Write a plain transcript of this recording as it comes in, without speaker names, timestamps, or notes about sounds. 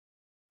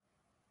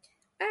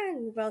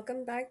And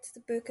welcome back to the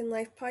Book and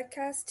Life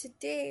podcast.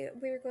 Today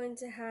we're going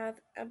to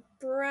have a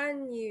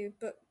brand new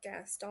book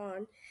guest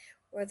on.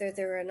 Whether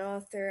they're an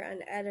author, an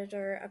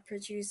editor, a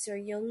producer,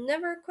 you'll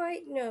never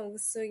quite know,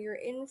 so you're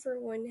in for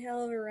one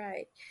hell of a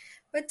ride.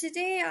 But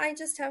today I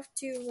just have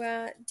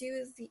to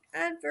do the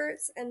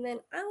adverts and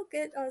then I'll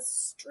get us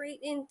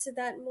straight into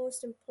that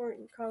most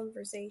important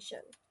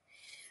conversation.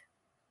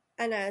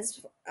 And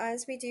as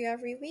we do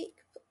every week,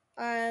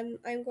 I'm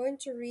going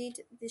to read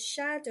The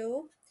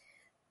Shadow,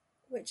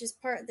 which is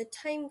part of the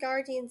Time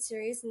Guardian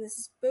series, and this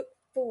is book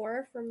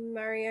 4 from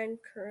Marianne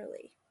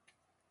Curley.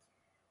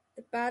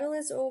 The battle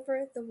is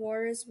over, the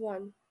war is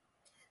won.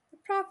 The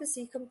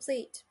prophecy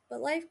complete, but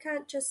life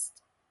can't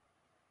just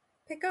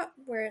pick up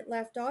where it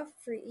left off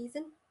for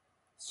Ethan,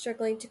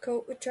 struggling to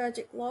cope with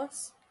tragic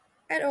loss.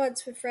 At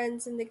odds with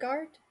friends in the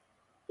guard,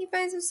 he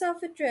finds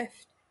himself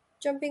adrift,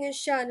 jumping in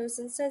shadows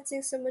and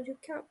sensing someone who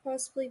can't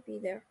possibly be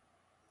there.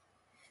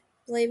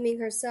 Blaming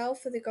herself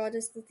for the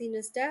goddess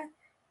Athena's death,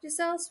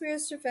 Giselle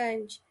swears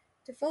revenge,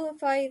 to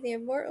vilify the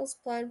Immortals'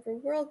 plan for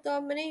world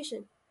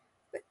domination.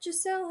 But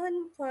Giselle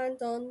hadn't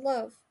planned on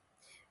love,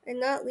 and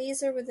that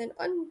leaves her with an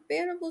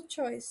unbearable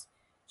choice.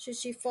 Should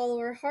she follow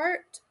her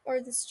heart,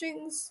 or the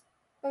strings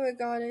of a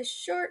goddess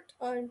short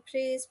on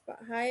praise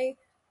but high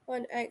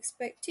on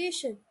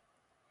expectation,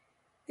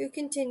 who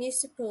continues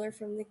to pull her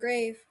from the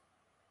grave?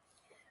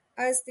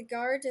 As the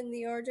Guard and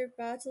the Order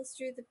battle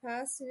through the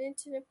past and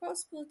into an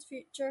impossible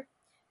future,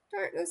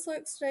 darkness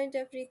lurks round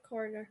every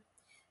corner.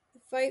 The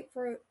fight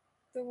for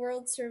the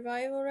world's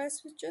survival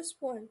rests with just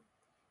one.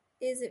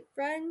 Is it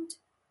friend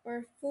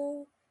or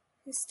foe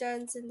who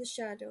stands in the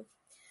shadow?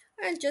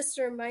 And just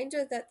a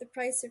reminder that The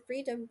Price of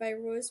Freedom by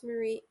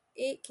Rosemary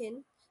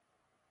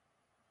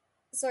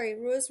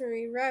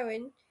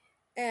Rowan,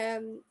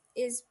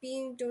 is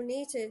being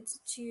donated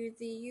to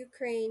the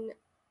Ukraine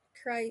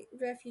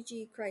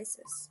refugee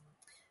crisis.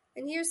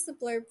 And here's the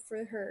blurb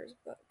for her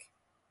book.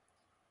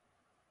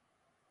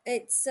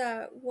 It's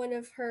one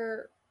of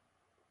her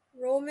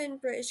Roman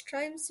British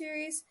crime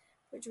series,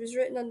 which was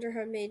written under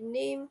her maiden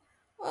name.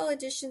 All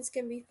editions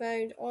can be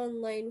found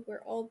online where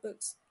all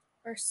books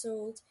are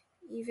sold,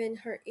 even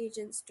her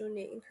agents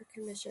donating her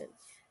commission.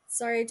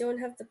 Sorry, I don't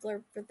have the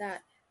blurb for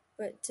that,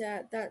 but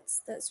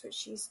that's what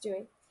she's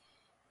doing.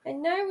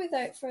 And now,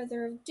 without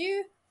further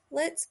ado,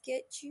 let's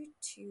get you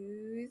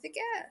to the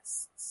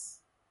guests.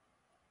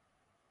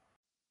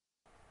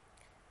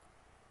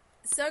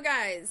 So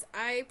guys,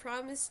 I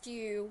promised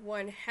you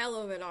one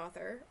hell of an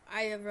author.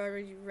 I have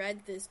already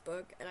read this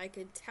book, and I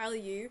can tell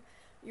you,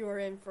 you're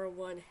in for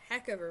one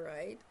heck of a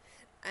ride.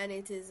 And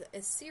it is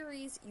a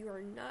series you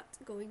are not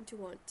going to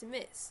want to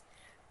miss.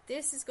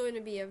 This is going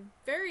to be a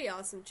very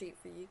awesome treat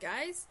for you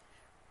guys.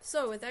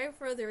 So without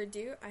further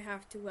ado, I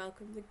have to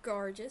welcome the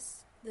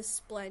gorgeous, the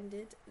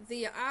splendid,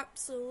 the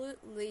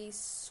absolutely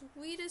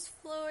sweetest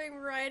flowing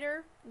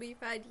writer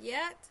we've had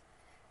yet,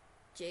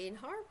 Jane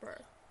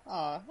Harper.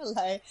 Oh,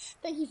 hello.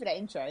 Thank you for that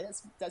intro.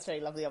 That's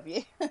very lovely of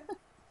you. Well,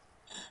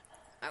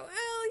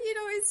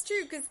 it's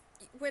true, because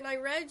when I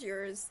read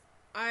yours,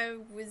 I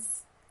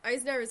was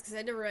nervous because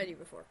I'd never read you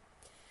before.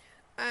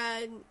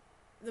 And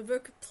the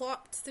book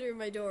plopped through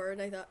my door,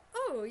 and I thought,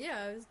 oh,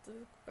 yeah,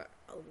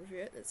 I'll review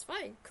it, it's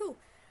fine, cool.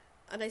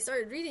 And I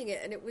started reading it,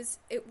 and it was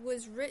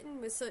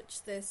written with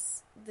such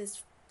this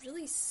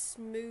really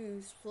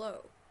smooth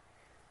flow.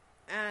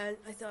 And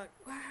I thought,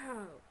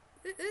 wow,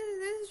 this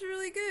is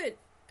really good.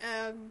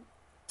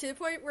 To the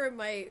point where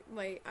my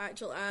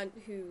actual aunt,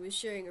 who was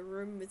sharing a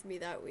room with me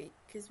that week,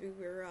 because we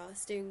were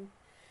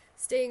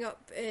staying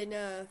up in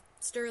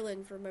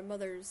Stirling for my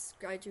mother's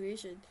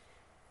graduation,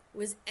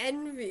 was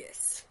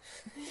envious.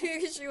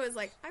 She was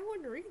like, I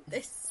want to read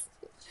this.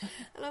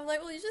 And I'm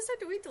like, well, you just have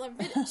to wait till I'm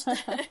finished.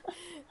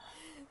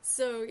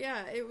 So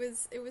yeah, it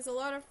was a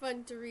lot of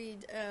fun to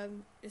read,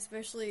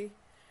 especially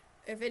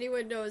if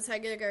anyone knows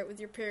hanging out with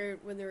your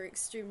parent when they're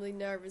extremely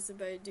nervous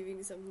about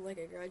doing something like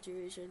a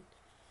graduation.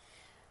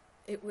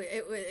 It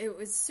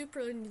was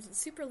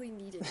superly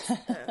needed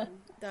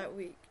that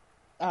week.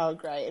 Oh,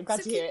 great. I'm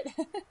glad to hear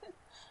it.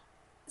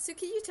 So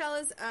can you tell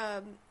us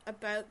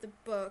about the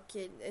book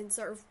and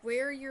sort of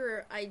where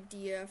your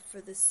idea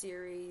for the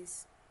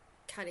series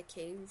kind of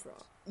came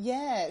from?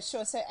 Yeah,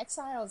 sure. So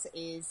Exiles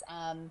is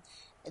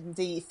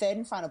the third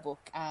and final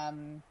book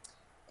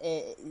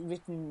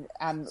written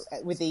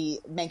with the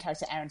main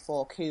character Aaron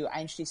Falk, who I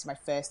introduced in my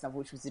first novel,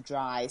 which was The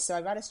Dry. So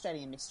I write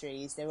Australian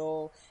mysteries. They're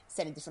all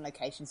set in different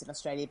locations in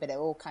Australia, but they're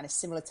all kind of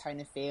similar tone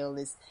and feel.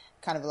 There's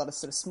kind of a lot of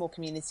sort of small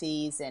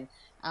communities and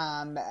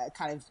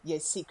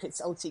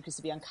secrets, old secrets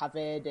to be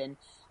uncovered,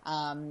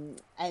 and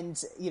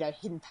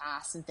hidden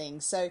pasts and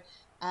things. So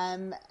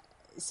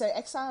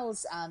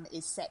Exiles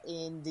is set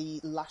in the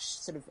lush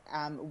sort of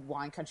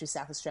wine country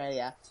South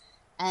Australia.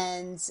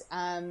 And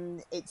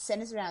it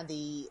centers around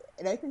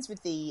it opens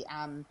with the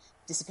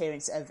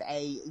disappearance of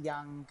a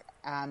young,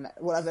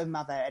 of a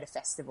mother at a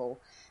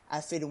festival,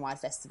 a food and wine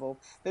festival.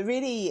 But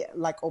really,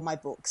 like all my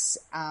books,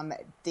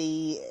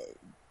 the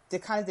the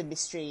kind of the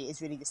mystery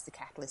is really just the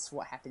catalyst for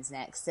what happens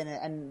next.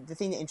 And the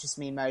thing that interests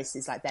me most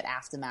is like that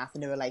aftermath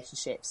and the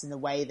relationships and the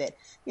way that,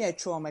 you know,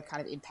 trauma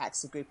kind of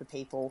impacts a group of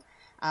people.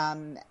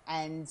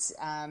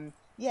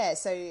 Yeah,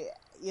 so,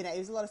 you know, it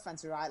was a lot of fun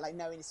to write. Like,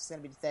 knowing this was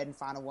going to be the third and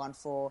final one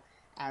for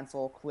Aaron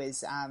Falk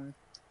was,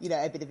 you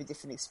know, a bit of a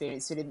different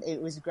experience. But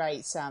it was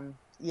great.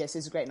 Yes, it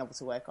was a great novel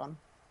to work on.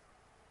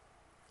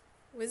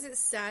 Was it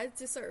sad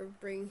to sort of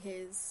bring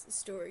his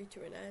story to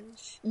an end?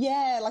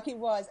 Yeah, like it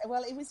was.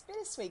 Well, it was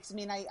bittersweet. 'Cause, I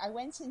mean, I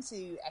went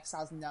into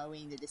Exiles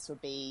knowing that this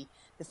would be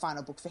the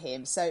final book for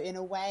him. So in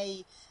a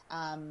way,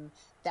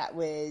 that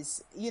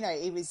was, you know,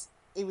 it was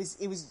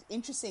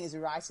interesting as a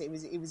writer.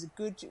 It was a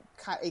good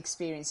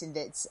experience in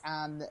that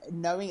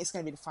knowing it's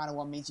going to be the final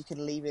one means you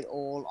can leave it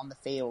all on the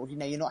field. You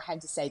know, you're not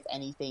having to save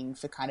anything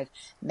for kind of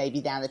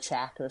maybe down the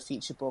track or a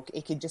future book.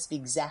 It could just be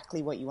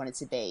exactly what you want it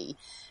to be.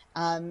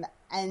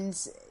 And,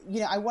 you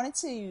know, I wanted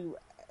to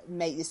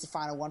make this the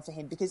final one for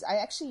him because I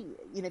actually,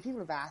 you know, people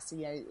have asked,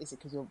 you know, is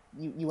it because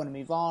you want to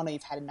move on or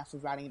you've had enough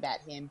of writing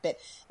about him? But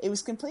it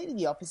was completely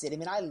the opposite. I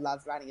mean, I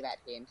love writing about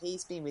him.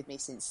 He's been with me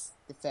since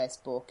the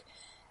first book.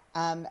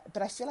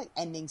 But I feel like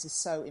endings are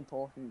so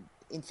important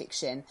in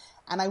fiction.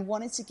 And I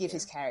wanted to give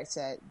his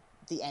character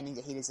the ending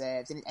that he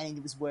deserved, and an ending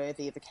that was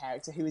worthy of a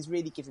character who has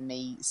really given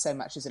me so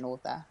much as an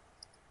author.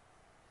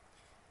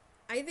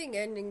 I think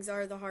endings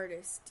are the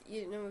hardest,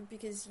 you know,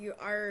 because you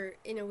are,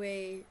 in a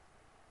way,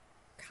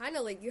 kind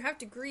of like you have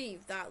to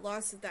grieve that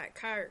loss of that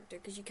character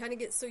because you kind of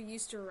get so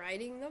used to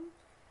writing them.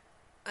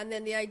 And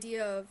then the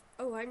idea of,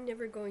 oh, I'm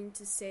never going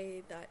to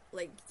say that,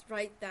 like,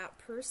 write that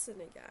person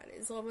again.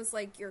 It's almost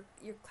like you're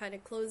kind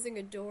of closing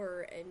a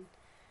door and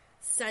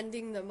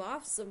sending them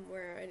off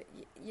somewhere. And,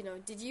 you know,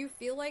 did you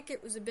feel like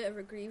it was a bit of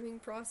a grieving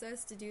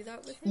process to do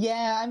that with him?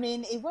 Yeah, I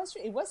mean, it was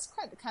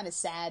quite kind of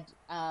sad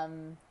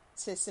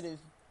to sort of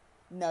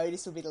know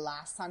this will be the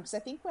last time, because I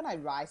think when I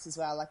write as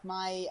well, like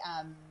I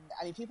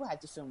mean, people have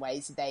different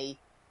ways that they,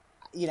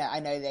 you know, I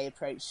know they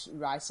approach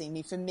writing. I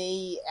mean, for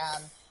me,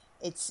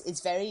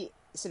 it's very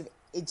sort of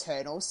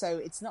internal, so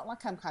it's not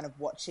like I'm kind of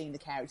watching the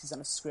characters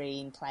on a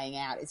screen playing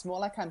out. It's more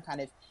like I'm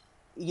kind of,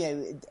 you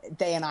know,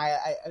 they and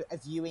I are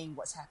viewing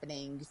what's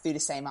happening through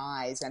the same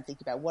eyes, and I'm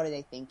thinking about what are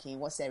they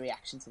thinking, what's their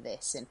reaction to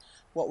this, and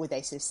what would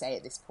they sort of say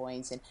at this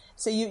point. And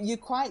so you're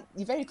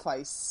very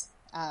close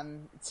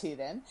to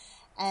them.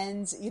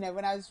 And, you know,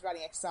 when I was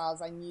writing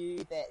Exiles, I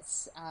knew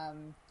that,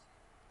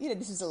 you know,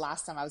 this was the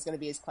last time I was going to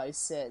be as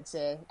close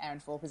to Aaron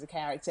Falk as a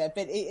character.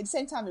 But at the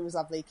same time, it was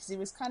lovely because it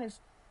was kind of,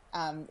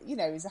 you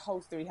know, it was a whole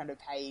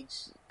 300-page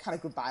kind of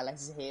goodbye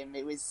letter to him.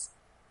 It was,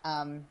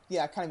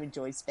 yeah, I kind of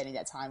enjoyed spending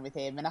that time with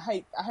him. And I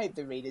hope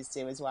the readers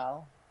do as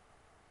well.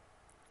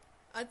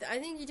 I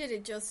think you did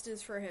it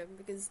justice for him,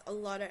 because a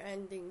lot of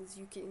endings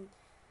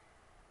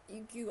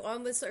you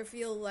almost sort of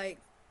feel like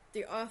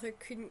the author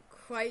couldn't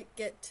quite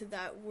get to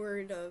that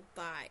word of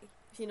bye,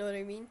 if you know what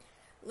I mean.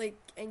 Like,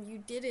 and you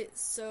did it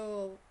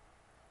so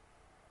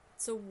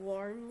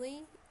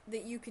warmly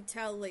that you could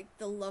tell, like,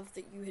 the love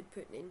that you had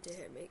put into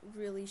him. It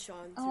really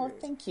shone through. Oh,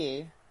 thank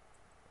you.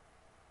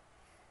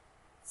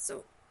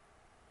 So,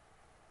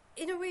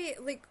 in a way,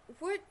 like,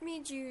 what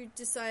made you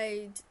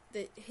decide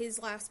that his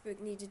last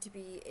book needed to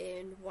be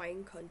in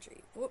wine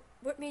country?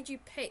 What made you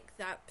pick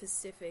that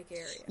specific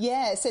area?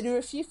 Yeah, so there were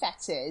a few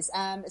factors.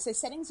 So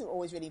settings are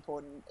always really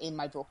important in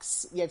my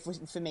books. You know,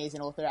 for me as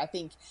an author, I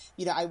think,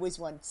 you know, I always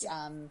want,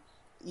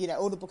 you know,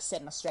 all the books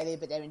set in Australia,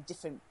 but they're in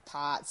different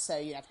parts. So,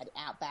 you know, I've had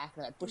outback,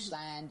 I've had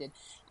bushland,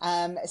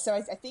 and so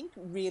I think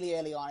really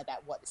early on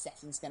about what the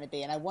setting's going to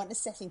be, and I want the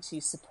setting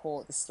to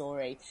support the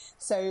story.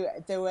 So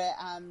there were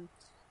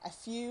a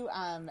few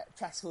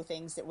practical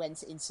things that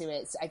went into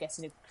it, I guess,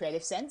 in a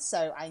creative sense.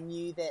 So I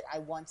knew that I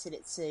wanted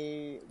it to,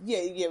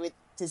 it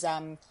does,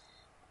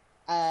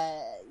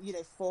 you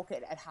know, Falk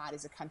at heart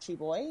is a country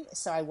boy.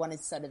 So I wanted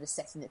sort of a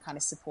setting that kind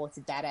of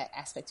supported that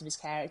aspect of his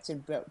character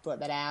and brought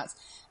that out.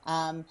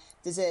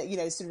 There's a, you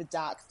know, sort of a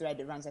dark thread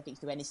that runs, I think,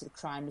 through any sort of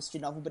crime mystery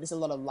novel, but there's a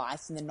lot of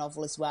light in the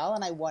novel as well.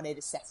 And I wanted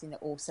a setting that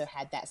also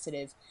had that sort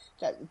of,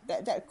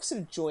 that sort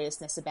of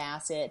joyousness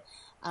about it.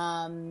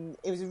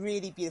 It was a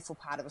really beautiful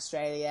part of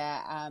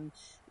Australia.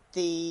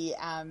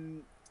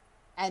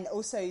 And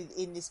also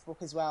in this book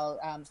as well,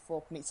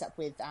 Falk meets up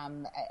with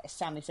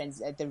family friends,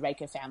 the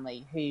Reiko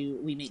family, who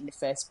we meet in the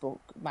first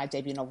book, my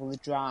debut novel, The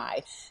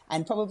Dry.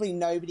 And probably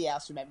nobody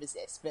else remembers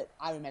this, but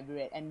I remember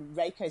it. And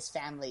Reiko's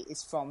family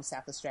is from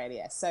South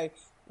Australia. So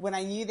when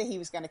I knew that he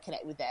was going to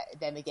connect with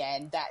them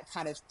again, that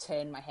kind of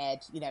turned my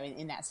head, you know,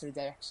 in that sort of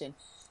direction.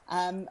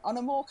 On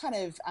a more kind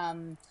of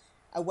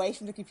away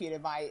from the computer,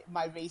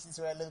 my reasons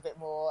were a little bit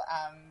more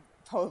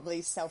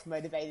probably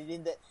self-motivated,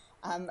 in that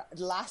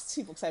the last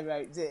two books I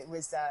wrote, it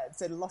was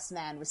so Lost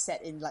Man was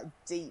set in like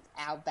deep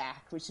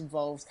outback, which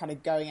involved kind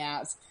of going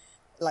out,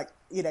 like,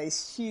 you know,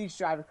 this huge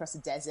drive across the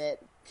desert,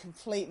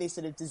 completely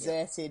sort of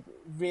deserted,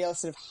 real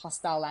sort of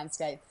hostile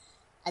landscape.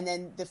 And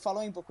then the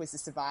following book was The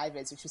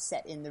Survivors, which was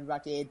set in the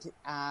rugged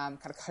kind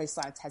of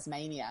coastline of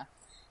Tasmania.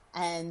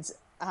 And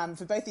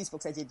for both these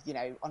books, I did, you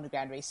know,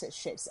 on-the-ground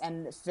research trips.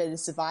 And for The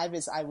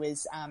Survivors, I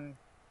was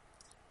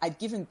I'd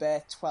given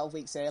birth 12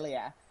 weeks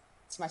earlier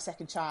to my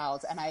second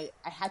child, and I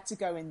had to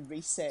go and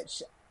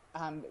research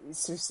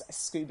sort of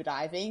scuba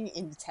diving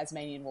in the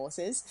Tasmanian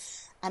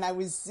waters, and I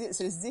was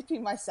sort of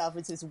zipping myself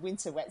into this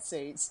winter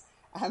wetsuit,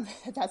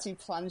 about to be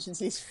plunged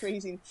into this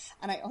freezing.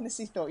 And I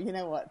honestly thought, you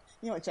know what,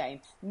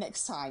 Jane,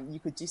 next time you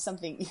could do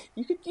something,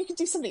 you could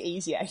do something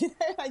easier,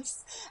 yeah,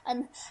 it's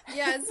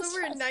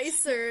somewhere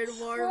nicer and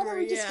warmer. Why don't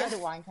we just go to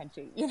wine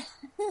country? Yeah.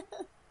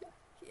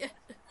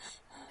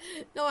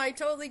 No, I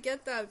totally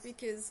get that,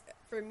 because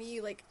for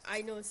me, like,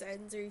 I know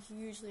settings are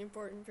hugely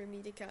important for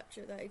me to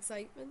capture that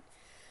excitement.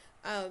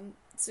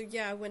 So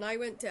yeah, when I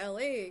went to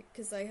LA,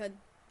 because I had,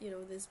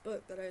 this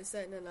book that I was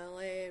setting in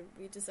LA, and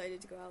we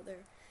decided to go out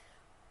there,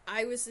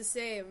 I was the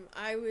same.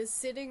 I was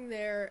sitting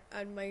there,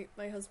 and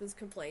my husband's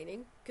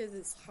complaining because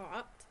it's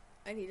hot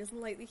and he doesn't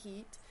like the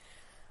heat,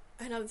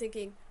 and I'm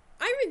thinking,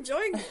 I'm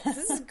enjoying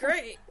this is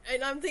great.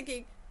 And I'm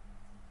thinking,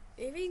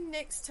 maybe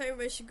next time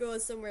I should go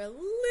somewhere a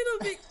little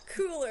bit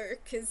cooler,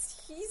 because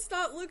he's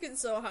not looking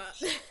so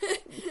hot.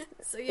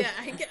 So yeah,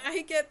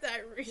 I get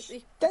that,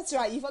 really. That's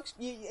right.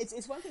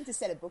 It's one thing to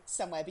set a book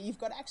somewhere, but you've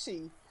got to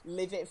actually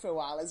live it for a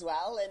while as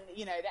well. And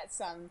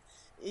that's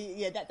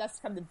that's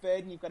kind of the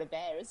burden you've got to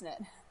bear, isn't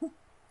it?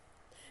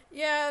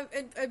 Yeah,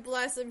 and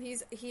bless him,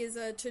 he is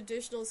a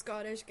traditional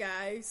Scottish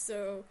guy,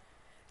 so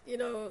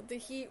the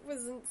heat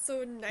wasn't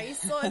so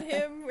nice on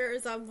him.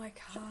 Whereas I'm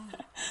like,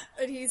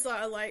 and he's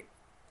like,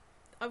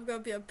 I'm gonna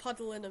be a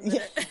puddle in a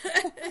minute.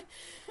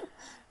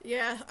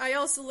 Yeah, I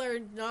also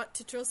learned not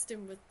to trust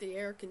him with the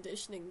air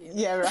conditioning unit.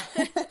 Yeah,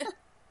 right.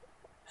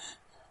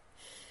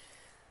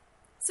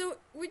 So,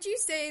 would you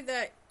say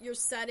that your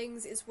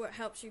settings is what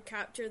helps you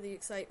capture the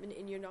excitement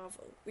in your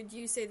novel? Would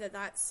you say that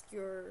that's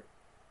your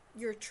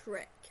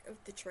trick of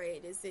the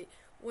trade? Is that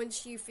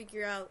once you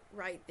figure out,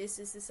 right, this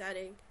is the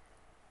setting,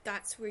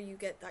 that's where you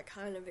get that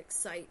kind of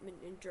excitement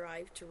and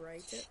drive to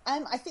write it?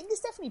 I think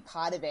it's definitely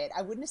part of it.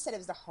 I wouldn't have said it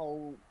was the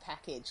whole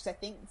package, because I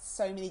think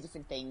so many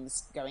different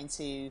things go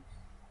into,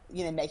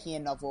 making a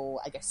novel,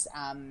 I guess,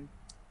 like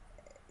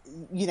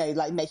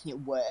making it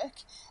work.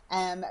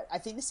 I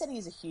think the setting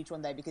is a huge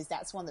one, though, because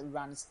that's one that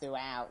runs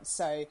throughout.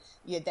 So,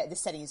 the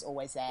setting is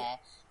always there.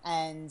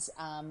 And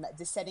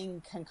the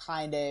setting can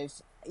kind of,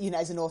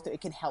 as an author,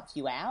 it can help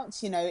you out.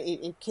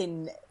 It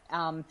can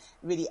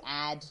really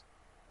add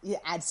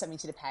something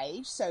to the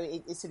page. So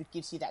it sort of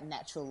gives you that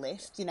natural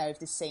lift. If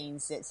the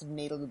scenes that sort of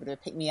need a little bit of a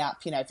pick-me-up,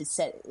 if it's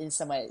set in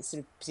somewhere that's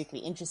sort of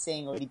particularly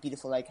interesting or a really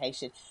beautiful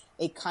location,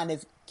 it kind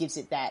of gives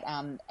it that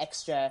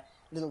extra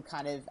little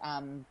kind of...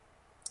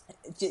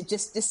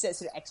 just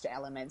sort of extra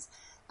elements.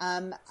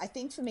 I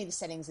think for me the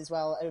settings as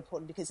well are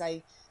important, because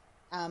I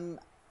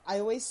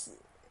always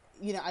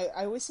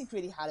think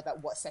really hard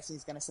about what setting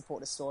is going to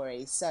support a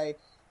story. So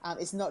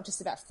it's not just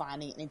about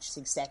finding an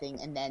interesting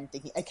setting and then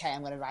thinking, okay,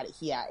 I'm going to write it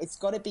here. It's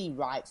got to be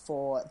right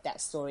for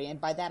that story,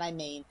 and by that I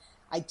mean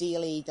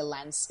ideally the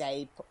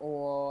landscape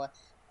or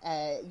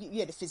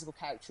the physical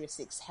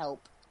characteristics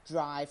help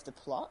drive the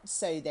plot,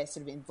 so they're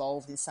sort of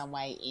involved in some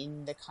way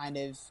in the kind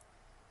of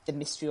the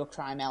mystery or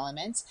crime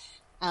element.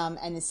 And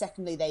then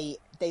secondly,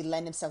 they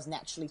lend themselves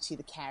naturally to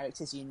the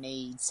characters you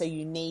need. So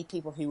you need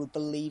people who would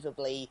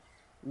believably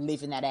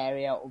live in that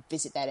area or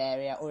visit that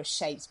area, or are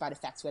shaped by the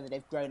facts whether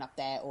they've grown up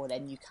there or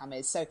they're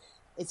newcomers. So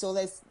it's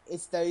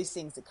those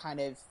things that kind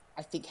of,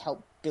 I think,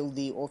 help build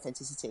the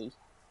authenticity.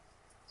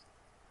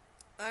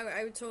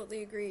 I would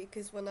totally agree,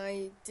 because when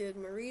I did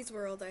Marie's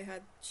World, I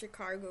had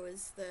Chicago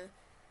as the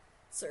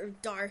sort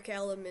of dark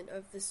element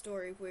of the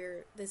story,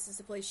 where this is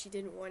a place she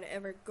didn't want to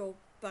ever go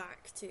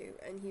back to,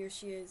 and here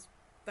she is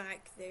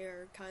back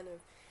there, kind of.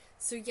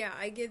 So yeah,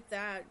 I get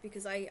that,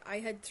 because I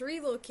had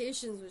 3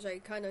 locations which I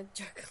kind of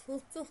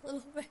juggled a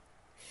little bit.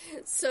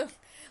 So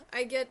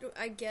I get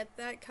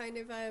that kind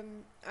of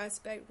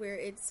aspect where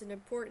it's an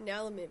important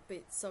element,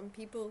 but some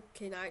people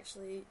can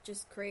actually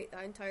just create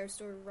that entire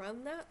story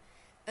around that,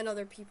 and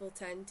other people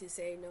tend to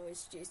say no,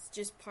 it's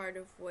just part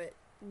of what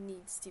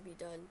needs to be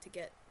done to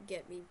get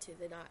me to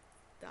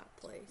that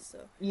place.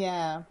 So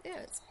yeah,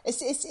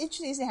 it's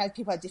interesting how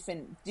people have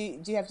different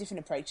do have different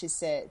approaches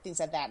to things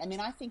like that. I mean,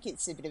 I think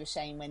it's a bit of a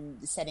shame when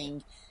the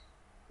setting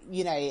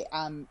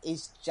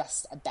is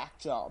just a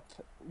backdrop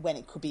when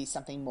it could be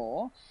something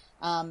more,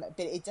 but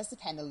it does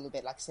depend a little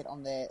bit, like I said,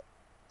 on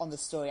the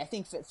story. I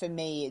think for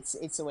me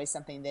it's always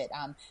something that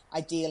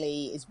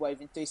ideally is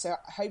woven through, so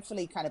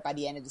hopefully kind of by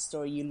the end of the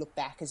story you look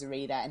back as a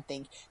reader and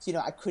think,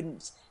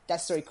 that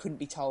story couldn't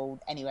be told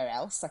anywhere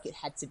else, like it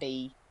had to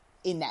be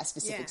in that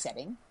specific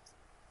setting.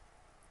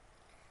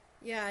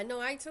 Yeah,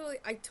 no, I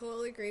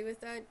totally agree with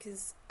that,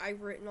 because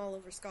I've written all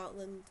over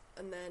Scotland,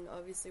 and then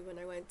obviously when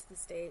I went to the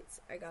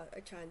States, I got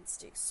a chance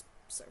to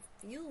sort of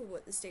feel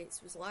what the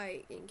States was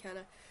like and kind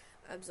of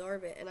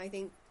absorb it, and I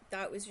think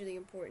that was really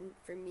important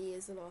for me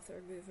as an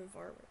author moving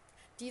forward.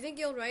 Do you think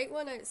you'll write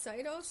one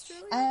outside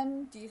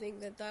Australia? Do you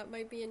think that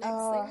might be a next thing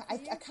for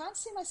you? I can't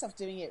see myself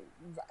doing it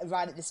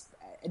right at this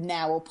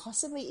now, or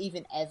possibly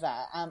even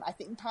ever. I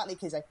think partly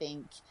because I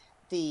think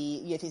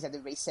things like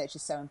the research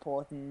is so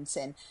important,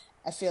 and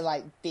I feel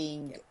like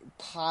being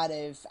part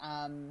of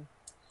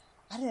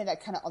I don't know,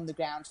 that kind of on the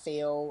ground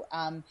feel.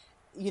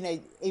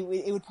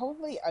 It would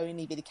probably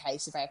only be the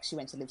case if I actually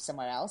went to live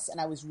somewhere else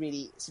and I was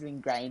really sort of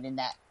ingrained in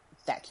that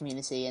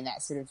community and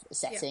that sort of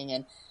setting,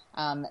 and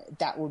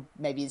that would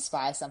maybe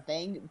inspire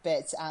something.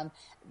 But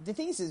the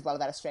thing is as well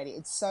about Australia,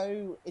 it's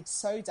so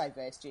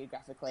diverse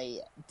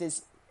geographically.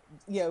 There's,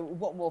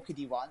 what more could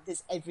you want?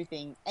 There's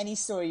everything, any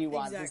story you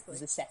want. Exactly.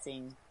 There's a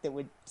setting that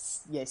would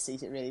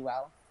suit it really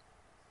well.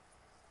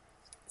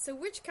 So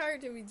which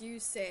character would you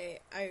say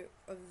out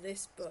of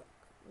this book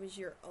was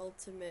your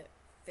ultimate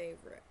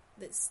favorite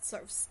that's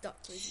sort of stuck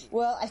with you?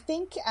 Well, I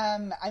think,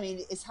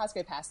 it's hard to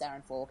go past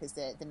Aaron Falk as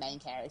the main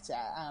character.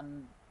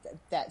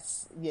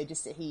 That's,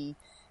 just that he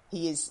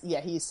is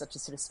such a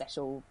sort of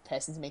special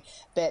person to me.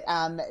 But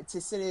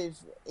to sort of,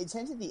 in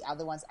terms of the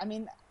other ones, I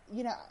mean,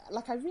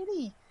 I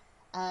really,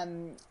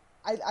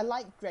 I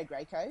like Greg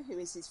Rako, who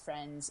is his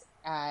friend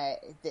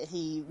that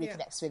he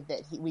reconnects with,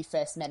 that we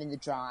first met in the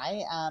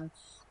Dry.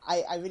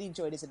 I really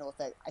enjoyed as an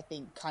author, I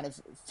think, kind of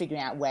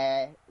figuring out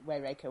where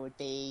Reiko would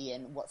be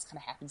and what's kind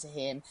of happened to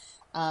him.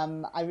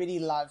 I really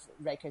love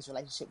Reiko's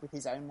relationship with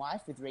his own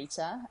wife, with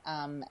Rita,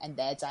 and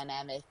their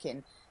dynamic,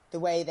 and the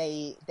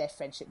way their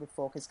friendship with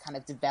Falk has kind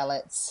of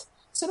developed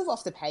sort of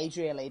off the page,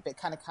 really, but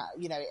kind of,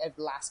 over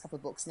the last couple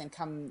of books, and then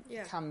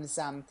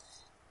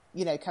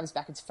comes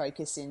back into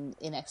focus in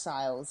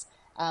Exiles.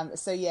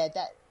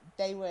 That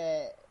they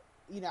were,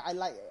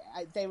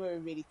 they were a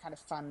really kind of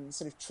fun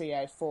sort of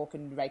trio. Falk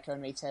and Reiko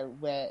and Rita,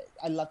 where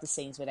I love the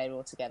scenes where they were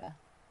all together.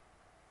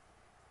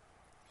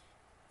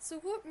 So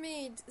what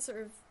made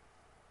sort of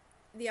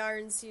the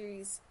Iron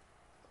series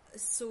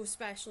so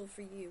special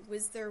for you?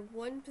 Was there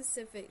one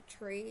specific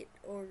trait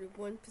or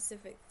one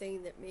specific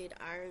thing that made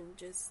Iron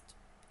just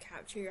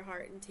capture your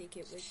heart and take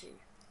it with you,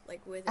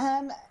 like with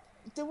it?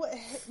 There were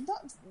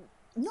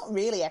not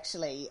really,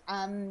 actually.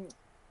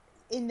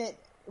 In that,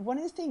 one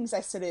of the things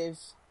I sort of,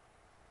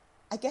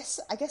 I guess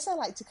I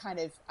like to kind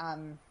of,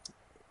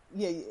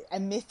 a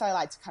myth I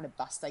like to kind of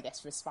bust, I guess,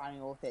 for aspiring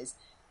authors,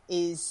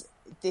 is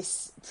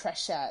this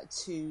pressure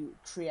to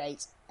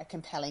create a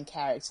compelling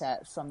character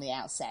from the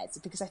outset,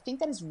 because I think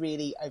that is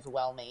really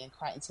overwhelming and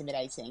quite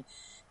intimidating.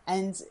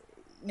 And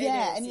you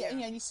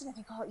sort of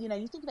think,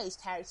 you think about these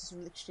characters from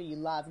literature you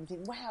love, and you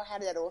think, wow, how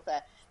did that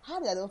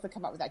author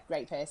come up with that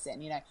great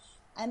person,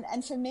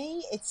 And for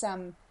me, it's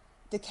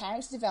the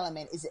character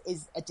development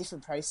is a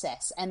different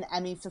process. And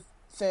I mean, for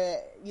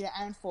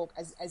Aaron Falk,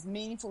 as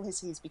meaningful as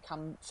he's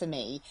become for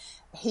me,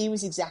 he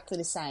was exactly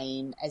the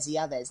same as the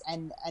others.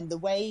 And the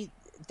way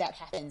that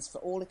happens for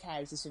all the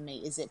characters for me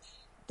is that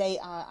they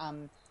are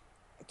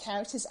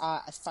characters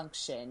are a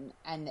function,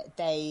 and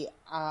they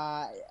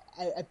are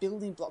a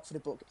building block for the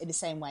book in the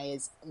same way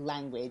as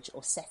language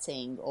or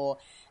setting or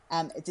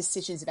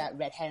decisions about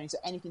red herrings or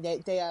anything.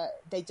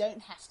 They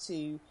don't have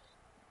to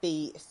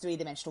be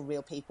three-dimensional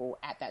real people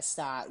at that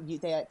start.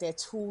 They're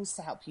tools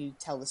to help you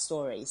tell the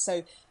story.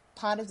 So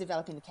part of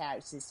developing the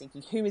characters is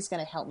thinking, who is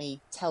going to help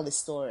me tell this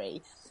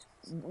story?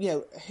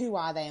 Who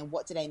are they, and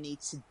what do they need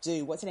to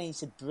do? What do they need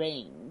to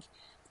bring?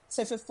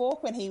 So for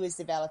Falk, when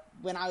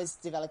I was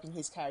developing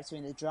his character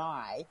in the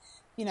Dry,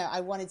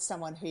 I wanted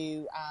someone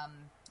who,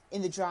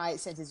 in the Dry,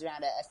 it centers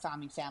around a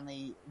farming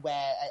family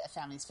where a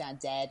family is found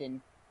dead,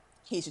 and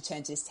he's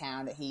returned to this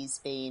town that he's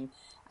been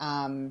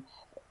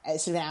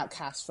sort of an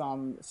outcast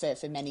from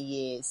for many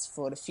years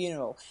for the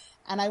funeral.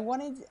 And I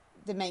wanted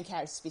the main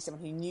character to be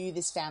someone who knew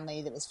this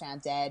family that was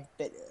found dead,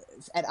 but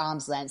at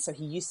arm's length. So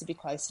he used to be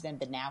close to them,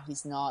 but now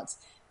he's not.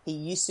 He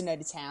used to know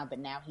the town, but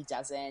now he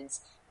doesn't.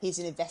 He's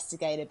an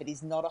investigator, but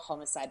he's not a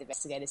homicide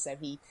investigator. So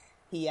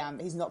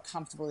he's not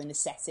comfortable in the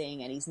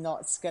setting, and he's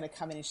not going to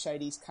come in and show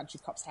these country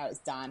cops how it's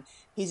done.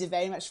 He's a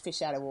very much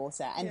fish out of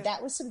water. And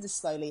that was sort of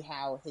just slowly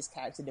how his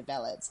character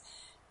developed.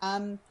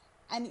 And,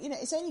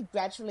 it's only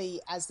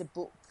gradually as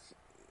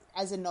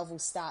a novel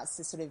starts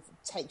to sort of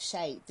take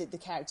shape that the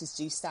characters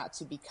do start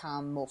to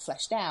become more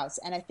fleshed out.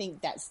 And I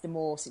think that's the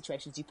more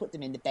situations you put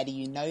them in, the better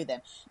you know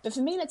them. But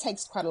for me, that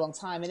takes quite a long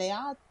time. And they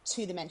are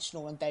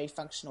two-dimensional and very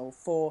functional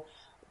for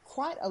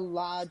quite a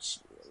large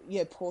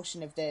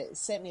portion of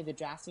certainly the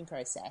drafting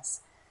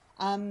process.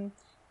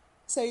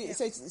 So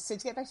to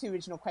get back to the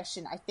original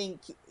question, I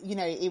think,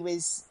 it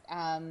was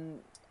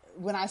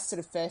when I sort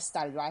of first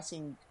started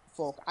writing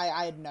Falk,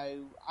 I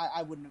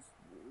wouldn't have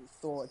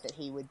thought that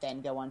he would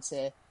then go on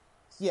to,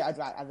 I'd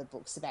write other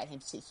books about him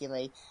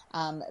particularly.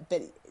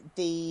 But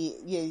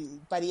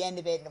by the end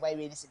of it, and the way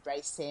readers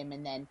embraced him,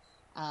 and then,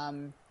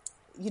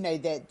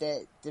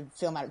 the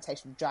film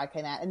adaptation of Dry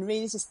came out, and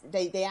readers just,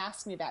 they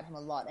asked me about him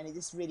a lot, and it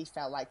just really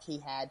felt like he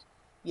had,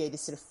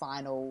 this sort of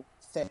final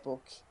third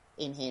book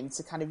in him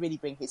to kind of really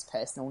bring his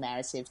personal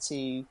narrative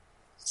to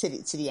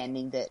the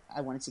ending that I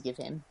wanted to give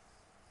him.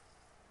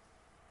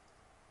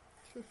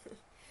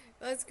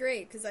 That's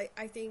great, because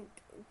I think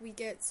we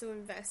get so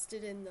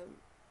invested in them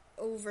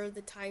over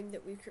the time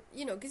that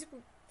because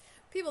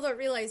people don't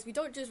realize we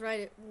don't just write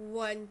it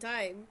one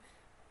time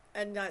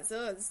and that's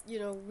us.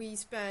 We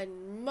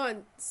spend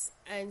months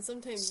and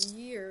sometimes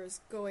years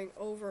going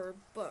over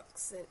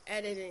books and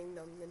editing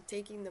them and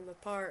taking them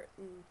apart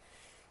and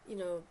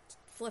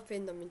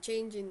flipping them and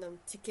changing them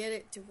to get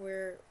it to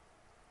where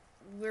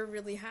we're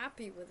really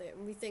happy with it,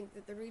 and we think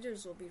that the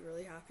readers will be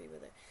really happy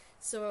with it.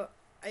 So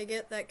I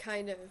get that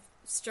kind of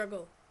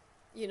struggle,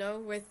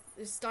 with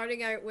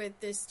starting out with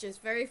this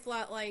just very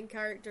flatline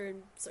character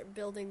and sort of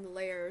building the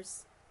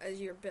layers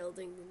as you're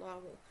building the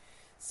novel.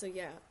 So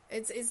yeah,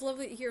 it's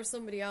lovely to hear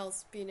somebody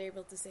else being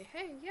able to say,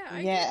 "Hey, yeah,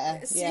 I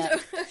get this." Yeah.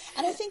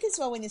 And I think as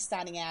well, when you're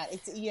starting out,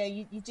 it's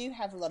you do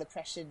have a lot of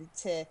pressure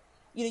to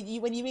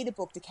when you read a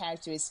book, the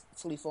character is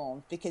fully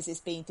formed because it's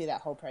been through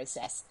that whole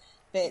process.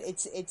 But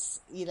it's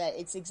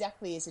it's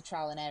exactly as a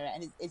trial and error,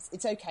 and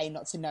it's okay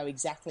not to know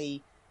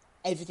exactly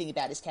everything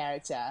about his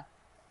character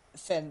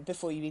from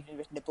before you've even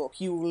written a book.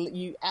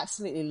 You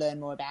absolutely learn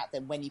more about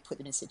them when you put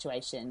them in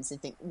situations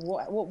and think,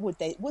 what would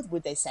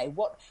they say?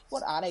 What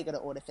are they going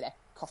to order for their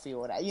coffee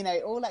order?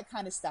 All that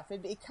kind of stuff.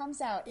 It comes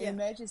out, it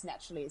emerges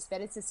naturally. It's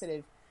better to sort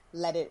of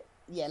let it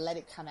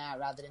come out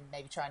rather than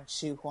maybe try and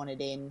shoehorn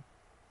it in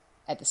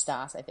at the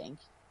start, I think.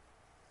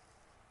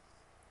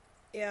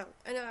 Yeah,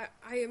 and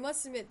I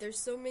must admit, there's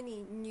so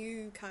many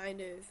new kind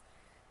of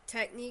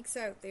techniques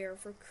out there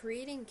for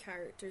creating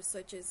characters,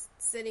 such as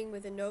sitting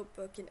with a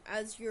notebook, and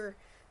as you're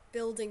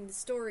building the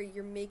story,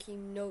 you're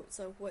making notes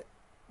on what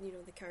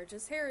the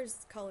character's hair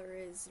color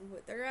is and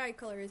what their eye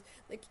color is,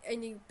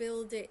 and you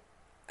build it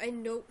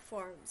in note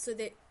form so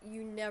that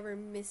you never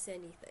miss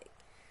anything.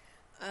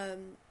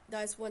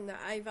 That's one that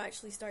I've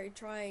actually started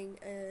trying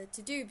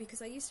to do,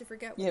 because I used to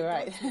forget what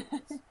right.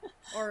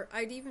 or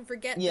I'd even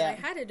forget that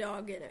I had a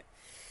dog in it.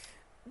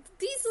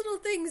 These little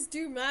things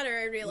do matter,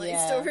 I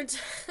realized over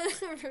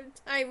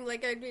time.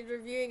 Like, I'd be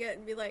reviewing it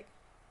and be like,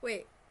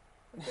 wait,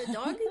 the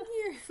dog in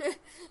here?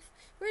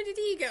 Where did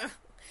he go?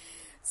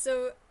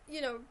 So,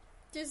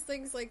 just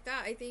things like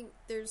that. I think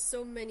there's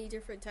so many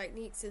different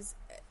techniques as,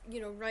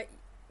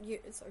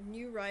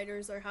 new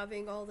writers are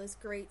having all this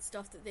great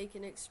stuff that they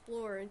can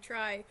explore and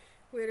try,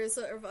 whereas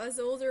sort of us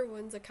older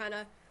ones are kind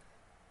of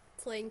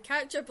playing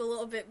catch up a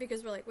little bit,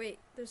 because we're like, wait,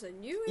 there's a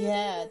new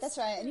that's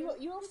right. And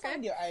you all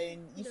find your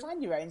own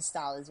find your own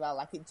style as well.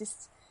 Like, it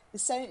just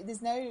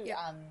there's no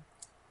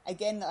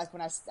again, like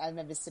when I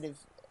remember sort of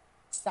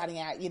starting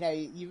out,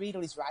 you read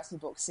all these writing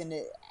books and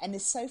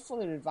it's so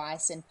full of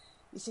advice, and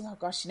you think, oh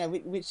gosh,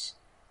 which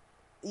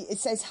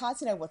it's hard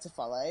to know what to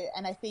follow.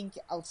 And I think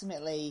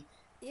ultimately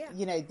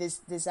there's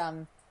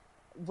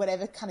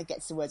whatever kind of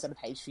gets the words on the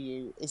page for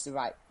you is the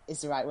right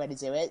way to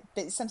do it.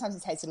 But sometimes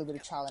it takes a little bit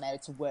of trial and error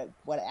to work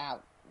what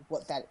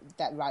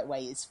that right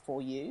way is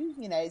for you.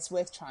 It's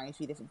worth trying a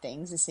few different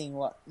things and seeing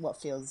what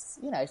feels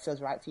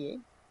right for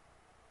you.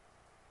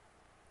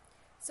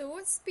 So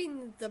what's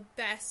been the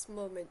best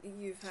moment that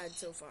you've had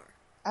so far?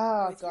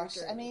 Oh gosh,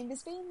 I mean,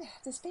 there's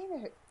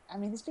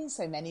been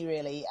so many,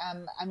 really.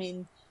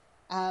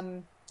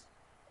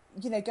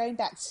 Going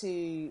back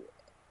to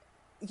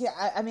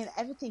I mean,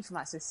 everything from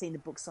like sort of seeing the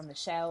books on the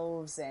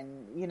shelves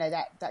and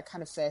that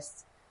kind of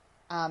first.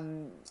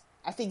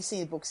 I think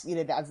seeing the books,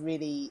 that I've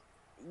really,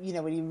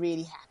 when you're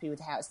really happy with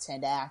how it's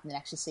turned out, and then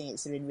actually seeing it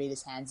sort of in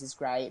readers' hands is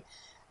great.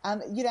 I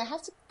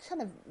have to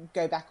kind of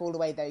go back all the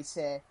way though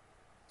to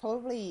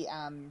probably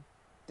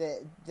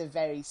the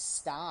very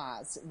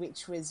start,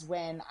 which was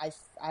when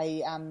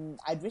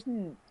I'd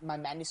written my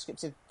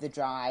manuscript of The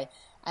Dry,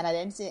 and I'd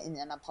entered it in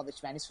an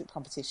unpublished manuscript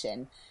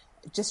competition,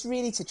 just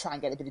really to try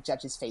and get a bit of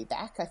judges'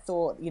 feedback. I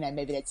thought,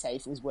 maybe they'd say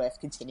if it was worth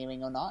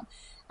continuing or not.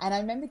 And I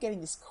remember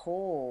getting this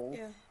call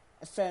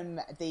from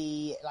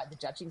the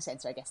judging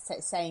centre, I guess,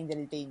 saying that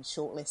it had been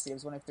shortlisted. It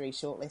was one of 3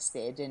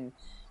 shortlisted, and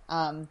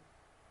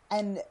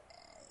and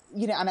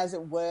I was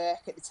at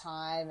work at the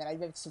time, and I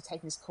remember sort of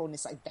taking this call in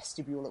this like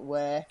vestibule at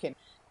work,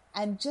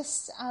 and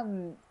just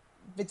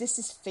but just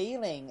this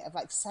feeling of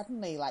like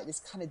suddenly like this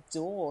kind of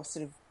door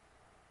sort of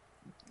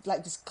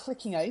like just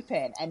clicking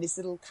open, and this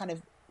little kind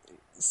of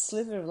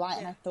sliver of light,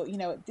 and I thought,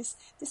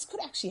 this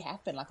could actually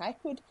happen. Like, I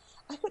could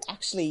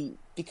actually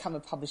become a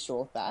published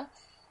author.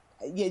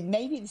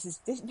 Maybe this is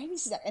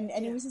and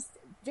it was this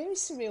very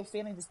surreal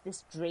feeling,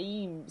 this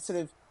dream sort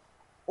of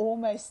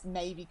almost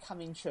maybe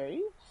coming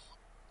true,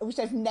 which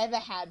I've never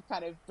had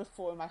kind of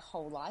before in my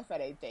whole life, I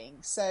don't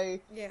think. So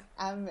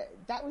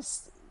that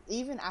was,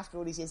 even after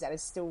all these years, that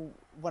is still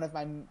one of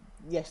my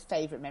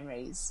favourite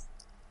memories.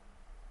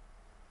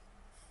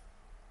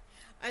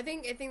 I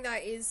think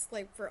that is,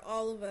 like, for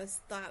all of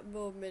us, that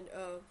moment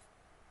of,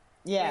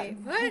 wait,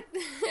 what?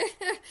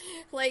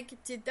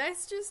 Like, did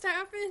this just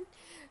happen?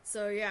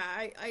 So yeah,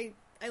 I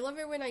love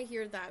it when I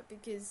hear that,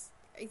 because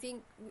I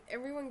think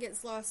everyone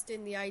gets lost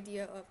in the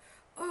idea of,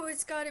 oh,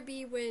 it's got to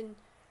be when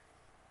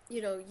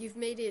you've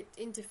made it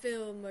into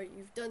film, or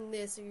you've done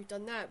this or you've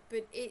done that,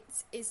 but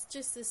it's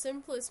just the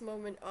simplest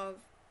moment of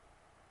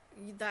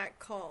that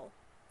call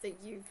that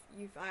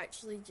you've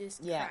actually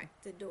just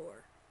cracked the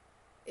door.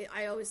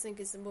 I always think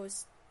it's the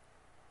most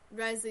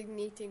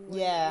resonating one.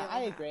 Yeah,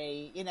 I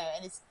agree. And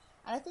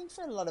I think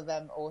for a lot of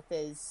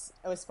authors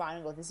or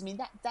aspiring authors, I mean,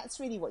 that's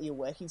really what you're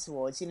working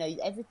towards.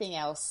 Everything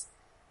else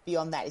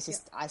beyond that is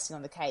just icing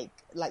on the cake.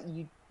 Like,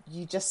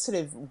 you just sort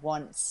of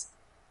want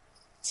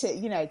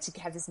to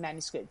have this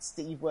manuscript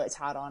that you've worked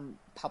hard on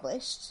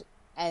published,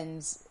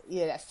 and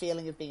that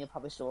feeling of being a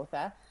published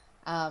author,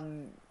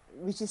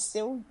 which is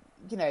still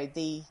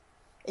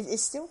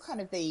it's still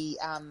kind of the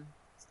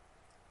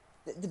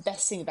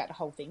best thing about the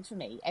whole thing for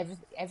me.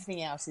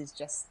 Everything else is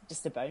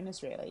just a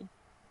bonus, really.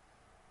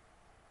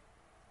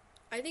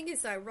 I think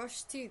it's that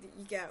rush too that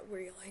you get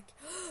where you're like,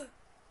 oh,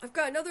 I've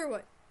got another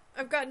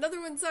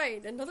one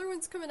signed, another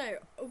one's coming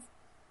out. Oh,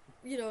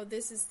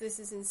 this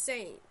is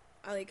insane.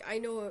 I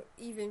know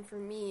even for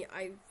me,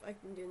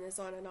 I've been doing this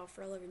on and off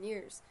for 11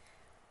 years.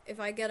 If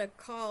I get a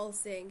call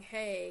saying,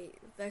 hey,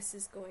 this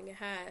is going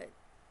ahead,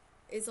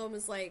 it's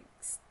almost like,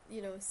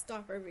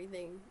 stop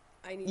everything.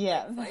 I need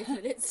 5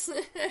 minutes.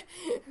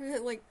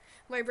 Like,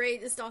 my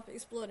brain is stop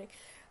exploding.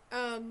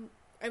 And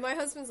my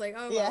husband's like,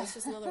 oh, well, it's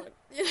just another one.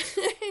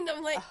 And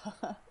I'm like,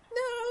 no.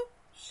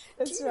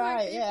 That's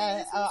right.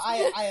 Yeah.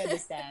 I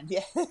understand.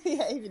 Yeah.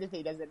 Yeah. Even if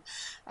he doesn't,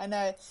 I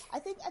know. I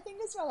think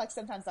as well, like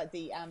sometimes like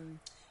the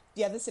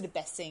other sort of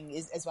best thing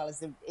is, as well as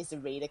the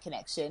reader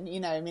connection,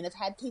 I mean, I've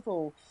had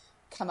people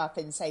come up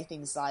and say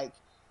things like,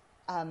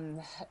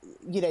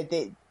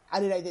 that, I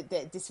don't know,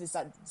 that this was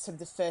like sort of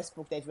the first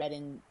book they've read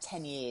in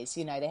 10 years.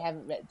 They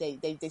haven't read,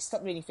 they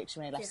stopped reading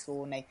fiction when they left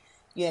school, and they,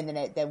 and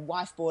then their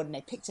wife bought it and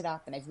they picked it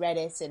up and they've read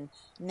it, and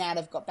now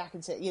they've got back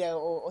into,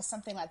 or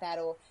something like that.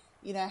 Or,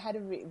 I had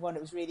one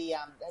that was really,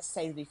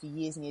 stayed with me for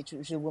years and years, which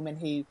was a woman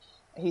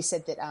who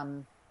said that,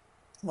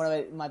 one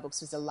of my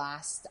books was the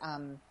last,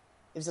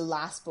 it was the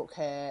last book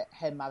her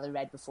mother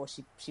read before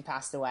she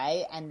passed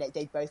away, and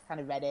they both kind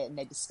of read it and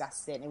they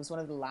discussed it. And it was one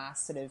of the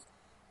last sort of,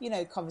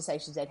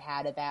 conversations they'd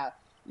had about,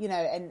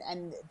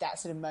 and that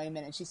sort of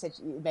moment. And she said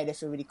it made her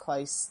feel really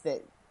close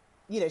that,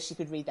 she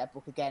could read that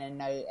book again and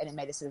know, and it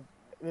made her sort of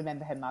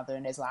remember her mother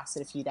in those last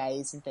sort of few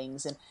days and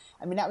things. And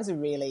I mean, that was a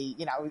really,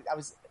 I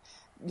was,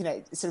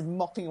 sort of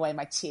mopping away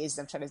my tears.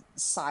 I'm trying to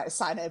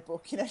sign her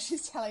book,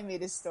 she's telling me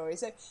this story.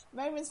 So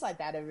moments like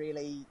that are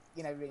really,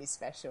 really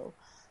special.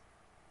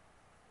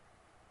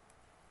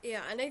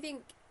 Yeah. And I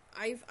think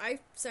I've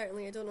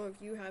certainly, I don't know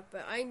if you have,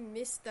 but I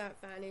missed that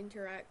fan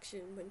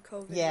interaction when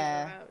COVID was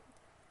around.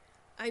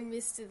 I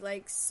missed it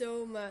like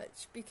so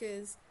much,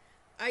 because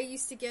I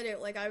used to get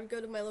it, like I would go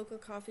to my local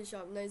coffee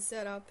shop and I'd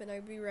set up and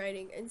I'd be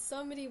writing, and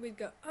somebody would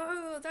go,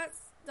 oh,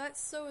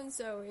 that's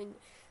so-and-so, and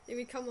they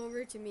would come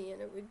over to me,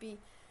 and it would be,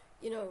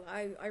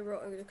 I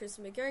wrote under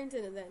Crystal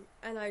McGarrington,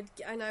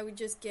 and I would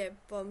just get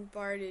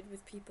bombarded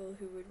with people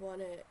who would want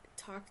to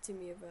talk to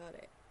me about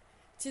it,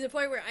 to the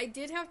point where I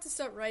did have to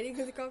stop writing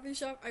in the coffee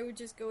shop. I would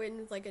just go in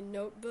with like a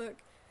notebook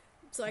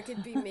so I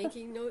could be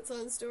making notes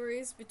on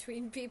stories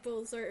between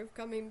people sort of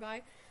coming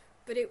by.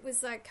 But it was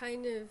that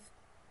kind of,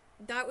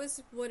 that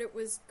was what it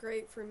was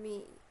great for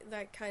me,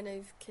 that kind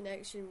of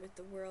connection with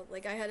the world.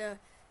 Like, I had a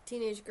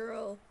teenage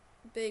girl,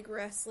 big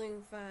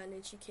wrestling fan,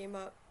 and she came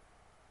up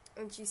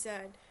and she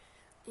said,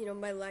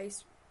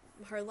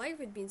 her life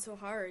had been so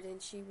hard,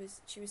 and she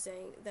was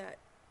saying that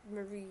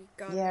Marie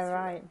got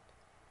right.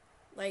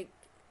 Like,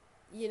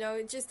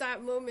 just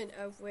that moment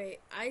of, wait,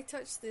 I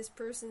touched this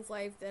person's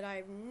life that I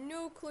have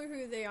no clue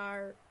who they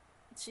are.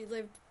 She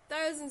lived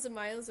thousands of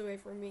miles away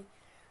from me.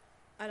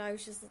 And I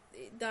was just,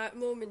 that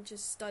moment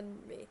just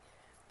stunned me.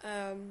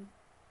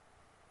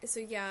 So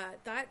yeah,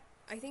 that,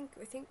 I think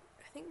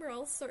we're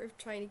all sort of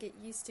trying to get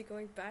used to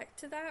going back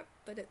to that,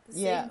 but at the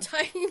same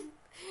time,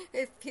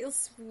 it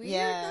feels weird.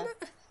 Yeah.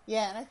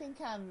 Yeah, and I think,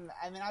 I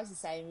mean, I was the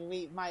same.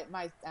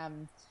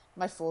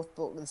 My fourth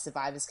book, The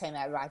Survivors, came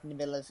out right in the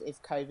middle of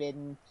COVID,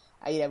 and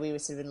we were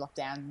sort of in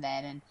lockdown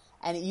then,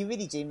 and you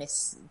really do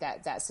miss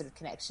that sort of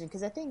connection,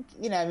 because I think,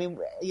 I mean,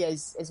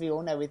 as we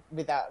all know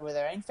with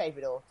our own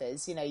favourite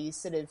authors, you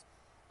sort of,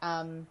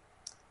 I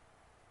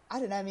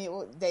don't know, I mean,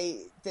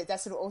 that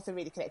sort of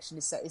author-reader connection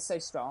is so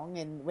strong,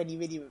 and when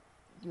you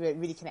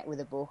really connect with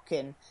a book,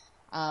 and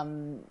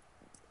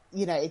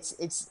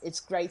it's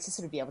great to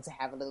sort of be able to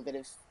have a little bit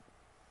of,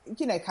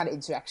 kind of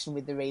interaction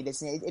with the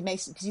readers, and it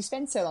makes, because you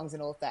spend so long as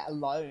an author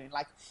alone,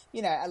 like,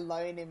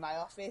 alone in my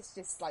office,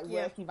 just like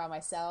working by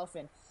myself,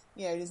 and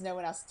there's no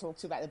one else to talk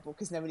to about the book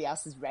because nobody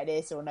else has read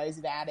it or knows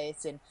about it,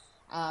 and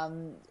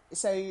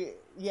so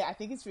yeah, I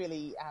think it's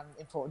really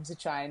important to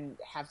try and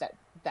have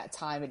that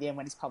time at the end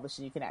when it's published,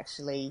 and you can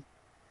actually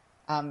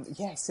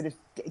sort of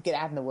get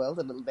out in the world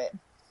a little bit.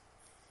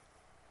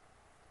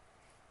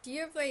 Do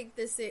you have like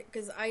this,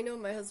 because I know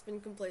my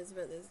husband complains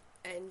about this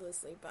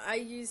endlessly, but I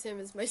use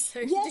him as my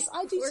sounding Yes,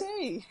 I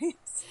do too.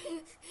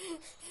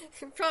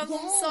 Problem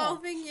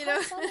solving,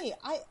 How funny.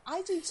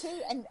 I do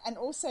too, and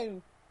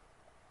also,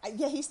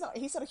 he's not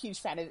a huge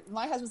fan of it.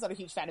 My husband's not a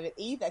huge fan of it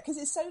either, because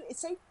it's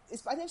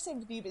I don't say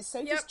with you, but it's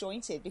so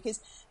disjointed, because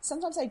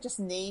sometimes I just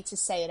need to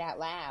say it out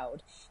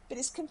loud, but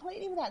it's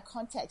completely without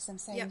context. I'm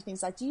saying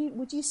things like,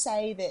 would you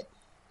say that,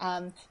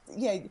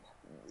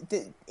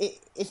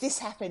 if this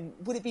happened,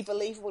 would it be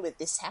believable that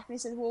this happened? He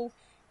said, well,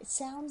 it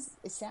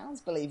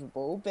sounds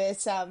believable, but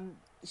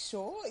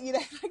sure,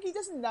 like he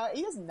doesn't know.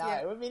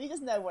 Yeah. I mean, he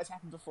doesn't know what's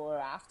happened before or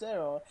after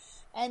or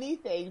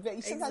anything.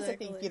 But sometimes I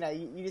think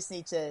you just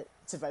need to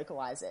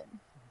vocalize it.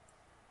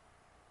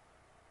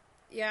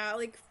 Yeah,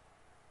 like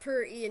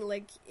per Ian,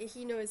 like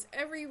he knows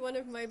every one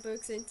of my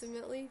books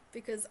intimately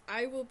because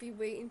I will be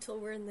waiting till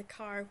we're in the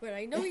car when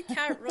I know he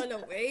can't run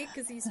away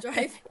because he's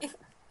driving,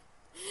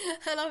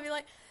 and I'll be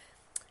like,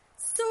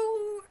 "So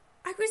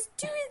I was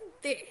doing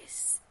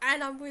this,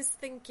 and I was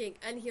thinking,"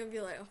 and he'll be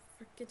like, "Oh,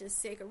 for goodness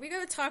sake, are we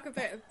gonna talk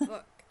about a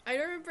book?" I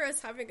remember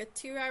us having a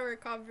 2-hour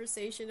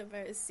conversation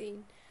about a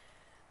scene,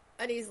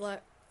 and he's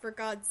like, "For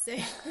God's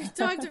sake, we've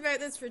talked about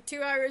this for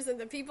 2 hours, and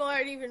the people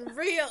aren't even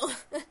real,"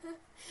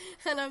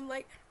 and I'm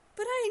like,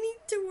 "But I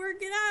need to work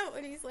it out,"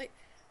 and he's like,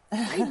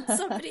 "Find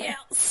somebody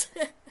else."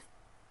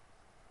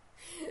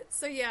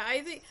 So yeah,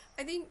 I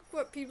think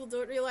what people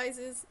don't realize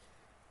is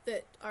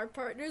that our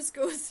partners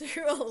go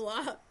through a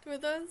lot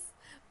with us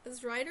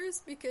as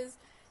writers because,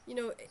 you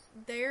know,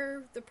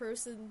 they're the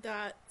person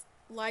that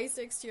lies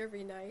next to you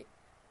every night.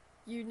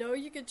 You know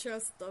you can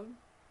trust them,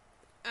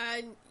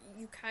 and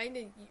you kind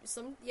of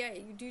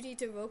you do need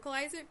to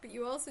vocalize it, but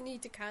you also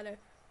need to kind of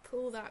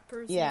pull that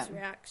person's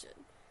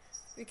reaction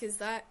because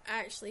that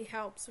actually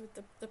helps with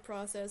the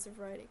process of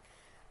writing.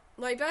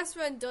 My best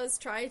friend does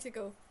try to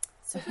go,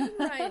 "So what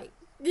am I writing?"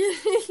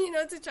 You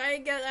know, to try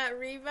and get that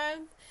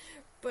rebound,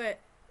 but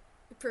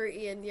per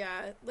Ian,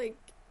 yeah, like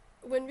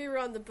when we were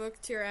on the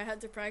book tour, I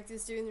had to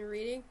practice doing the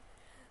reading.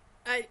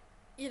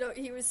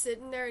 He was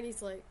sitting there and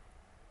he's like,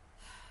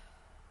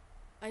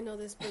 "I know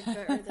this book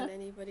better than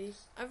anybody.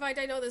 In fact,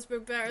 I know this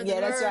book better than her." Yeah,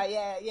 that's right.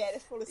 Yeah,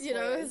 that's full of spoilers. You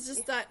know, it's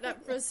just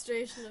that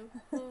frustration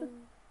of, oh.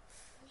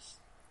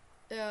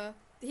 Yeah,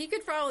 he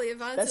could probably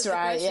have answered that's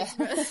right,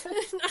 the questions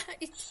better than I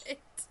did.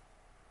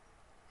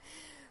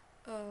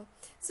 Oh,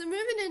 so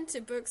moving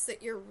into books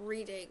that you're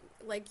reading,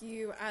 like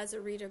you as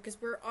a reader,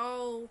 because we're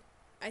all,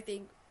 I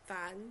think,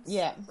 fans.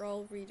 Yeah. We're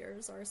all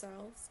readers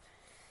ourselves.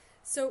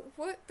 So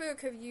what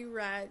book have you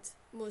read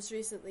most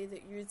recently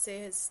that you would say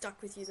has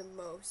stuck with you the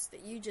most,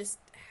 that you just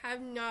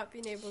have not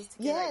been able to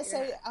get out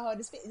your head?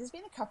 There's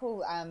been a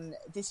couple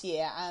this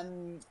year.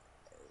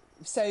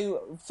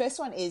 So first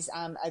one is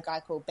a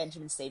guy called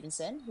Benjamin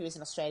Stevenson, who is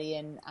an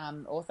Australian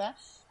author.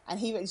 And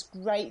he wrote this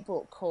great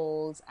book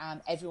called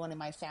Everyone in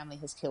My Family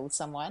Has Killed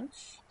Someone,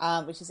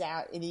 which is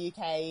out in the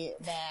UK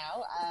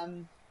now.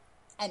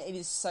 And it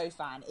is so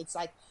fun. It's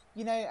like,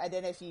 you know, I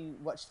don't know if you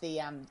watched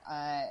the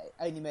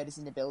Only Murders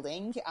in the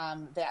Building.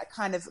 That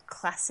kind of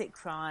classic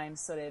crime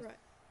sort of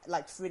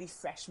like really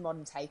fresh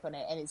modern take on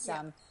it. And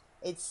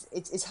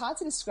it's hard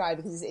to describe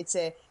because it's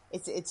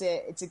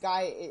a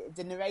guy.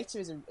 The narrator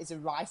is a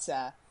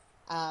writer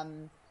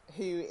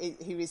who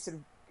is sort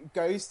of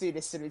goes through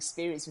this sort of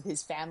experience with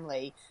his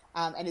family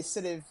and is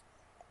sort of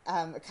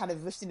kind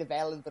of lifting the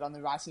veil a little bit on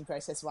the writing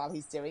process while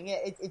he's doing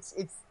it.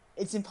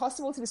 It's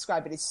impossible to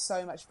describe, but it's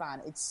so much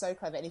fun. It's so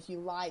clever, and if you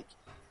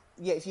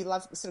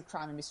love sort of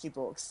crime and mystery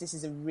books, this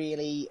is a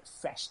really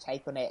fresh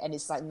take on it, and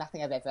it's like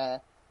nothing I've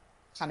ever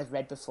kind of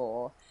read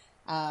before.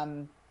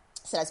 So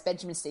that's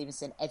Benjamin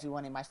Stevenson,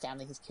 Everyone in My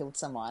Family Has Killed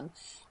Someone.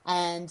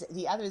 And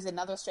the other is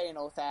another Australian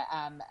author,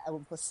 a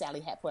woman called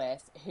Sally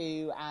Hepworth,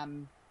 who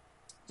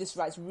just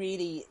writes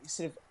really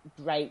sort of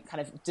great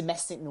kind of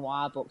domestic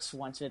noir books, for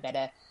want of a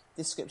better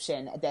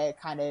description. They're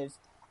kind of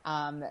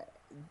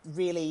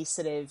really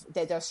sort of,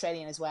 they're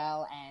Australian as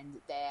well, and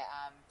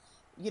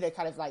they're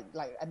kind of like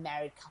a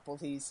married couple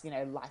whose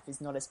life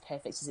is not as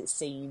perfect as it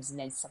seems, and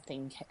then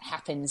something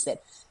happens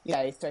that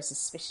throws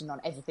suspicion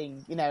on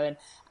everything, and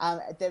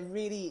they're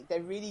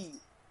really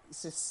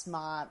sort of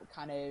smart,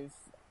 kind of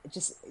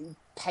just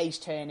page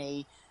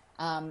turny.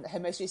 Her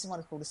most recent one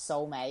is called A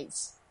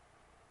Soulmate,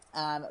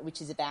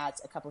 which is about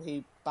a couple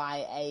who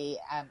buy a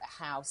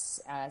house,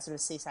 sort of a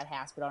seaside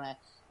house, but on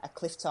a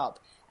cliff top.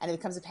 And it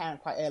becomes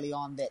apparent quite early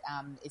on that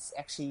it's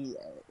actually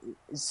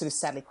sort of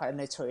sadly quite a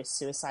notorious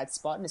suicide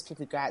spot. And there's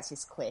people who go out to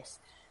this cliff.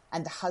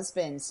 And the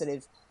husband sort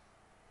of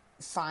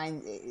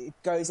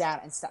goes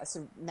out and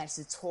manages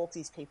to talk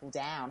these people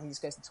down. He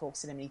just goes and talks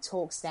to them. And he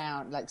talks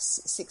down like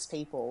 6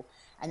 people.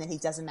 And then he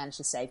doesn't manage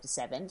to save the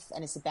 7th.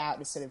 And it's about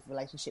this sort of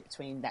relationship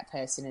between that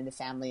person and the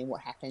family and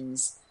what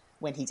happens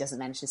when he doesn't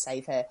manage to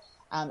save her.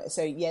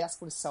 So yeah, that's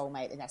called A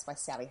Soulmate, and that's by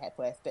Sally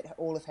Hepworth. But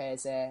all of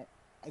hers are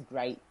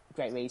great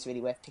reads,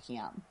 really worth picking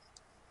up.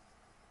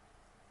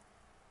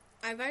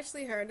 I've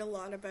actually heard a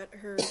lot about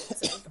her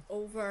sort of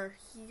over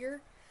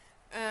here.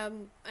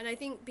 And I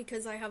think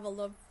because I have a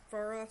love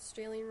for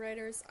Australian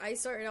writers, I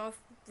started off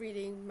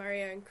reading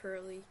Marianne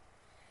Curley.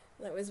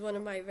 That was one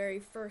of my very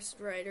first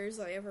writers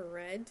I ever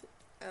read.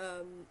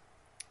 And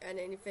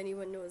then if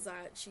anyone knows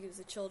that, she was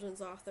a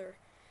children's author.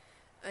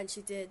 And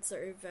she did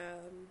sort of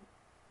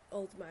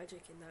old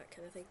magic and that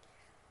kind of thing.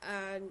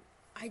 And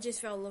I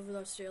just fell in love with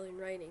Australian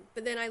writing.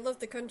 But then I love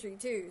the country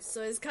too.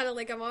 So it's kind of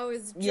like I'm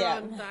always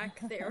drawn back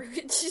there.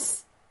 Which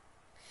is,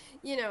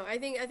 I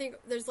think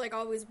there's like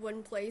always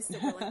one place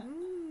that we're like,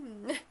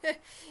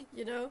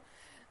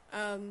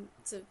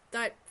 So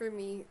that for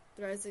me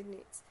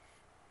resonates.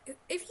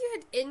 If you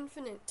had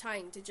infinite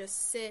time to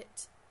just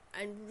sit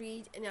and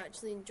read and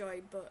actually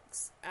enjoy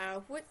books,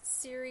 what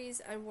series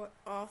and what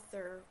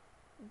author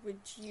would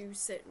you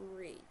sit and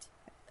read?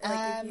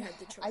 Like if you had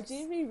the I choice.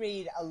 do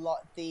reread a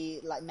lot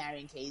the like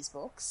Marion Keyes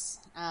books.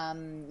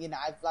 You know,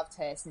 I've loved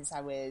her since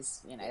I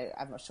was, you know,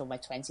 I'm not sure, my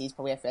 20s,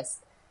 probably I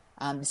first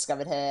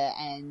discovered her,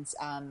 and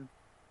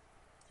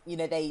you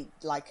know, they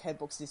like her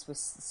books just was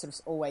sort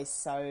of always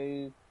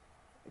so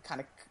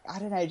kind of, I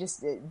don't know,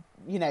 just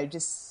you know,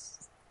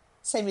 just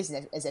same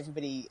reason as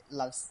everybody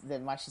loves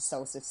them, why she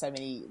sold so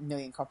many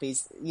million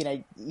copies. You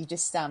know, you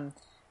just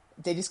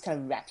they just kind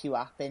of wrap you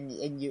up,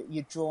 and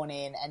you're drawn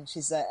in, and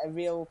she's a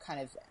real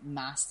kind of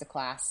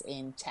masterclass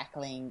in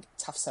tackling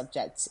tough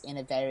subjects in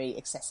a very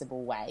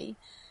accessible way.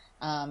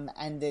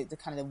 And the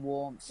kind of the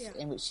warmth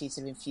in which she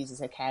sort of infuses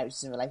her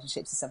characters and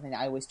relationships is something that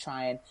I always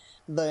try and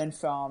learn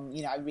from.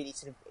 You know, I really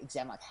sort of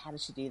examine, like, how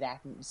does she do that?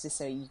 And it's just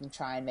so you can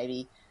try and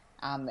maybe,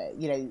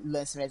 you know,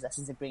 learn some of those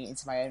lessons and bring it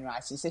into my own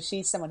writing. So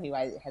she's someone who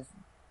I have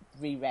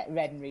read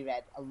and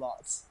reread a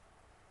lot.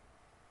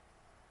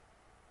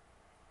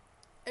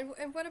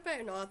 And what about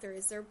an author?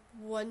 Is there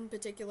one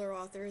particular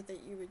author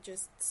that you would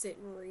just sit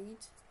and read?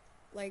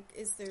 Like,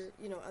 is there,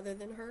 you know, other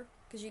than her?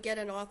 Because you get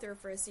an author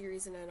for a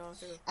series and an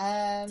author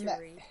to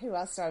read. Who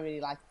else do I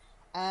really like?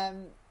 I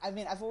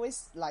mean, I've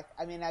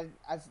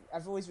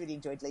always really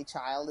enjoyed Lee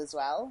Child as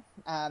well.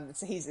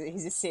 So he's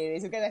a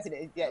series. We'll go back to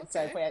it. Yeah. Okay.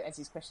 So if I answer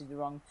these questions the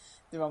wrong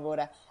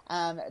order.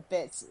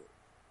 But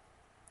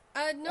no,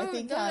 I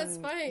think, that's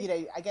fine. You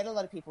know, I get a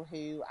lot of people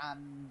who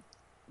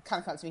kind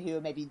of come up to me who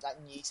are maybe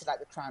like new to like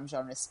the crime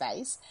genre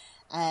space,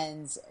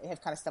 and have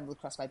kind of stumbled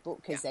across my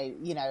book because they,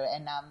 you know,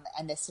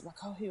 and they're sort of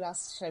like, oh, who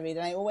else should I read?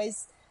 And I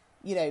always,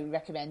 you know,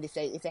 recommend if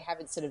they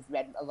haven't sort of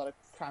read a lot of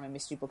crime and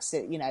mystery books,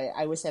 that, you know,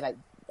 I always say like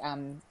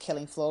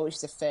Killing Floor, which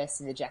is the first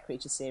in the Jack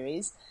Reacher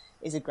series,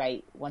 is a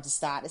great one to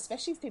start,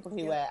 especially for people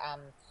who are,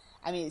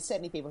 I mean,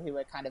 certainly people who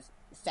are kind of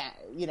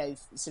you know,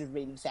 sort of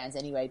reading fans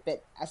anyway.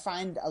 But I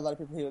find a lot of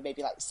people who are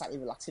maybe like slightly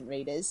reluctant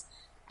readers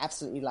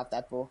absolutely love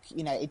that book.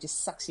 You know, it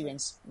just sucks you in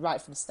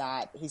right from the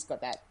start. He's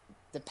got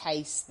the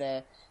pace,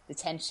 the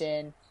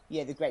tension,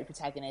 the great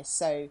protagonist.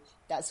 So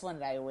that's one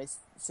that I always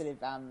sort of,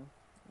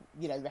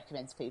 you know,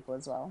 recommend to people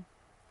as well.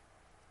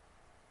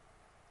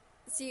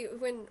 See,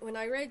 when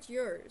I read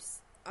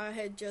yours, I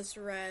had just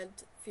read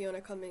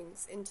Fiona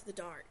Cummings' Into the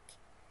Dark,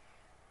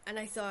 and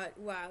I thought,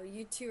 wow,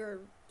 you two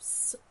are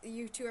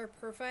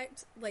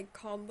perfect, like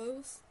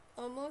combos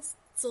almost.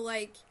 So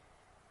like,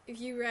 if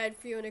you read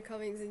Fiona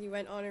Cummings and you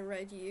went on and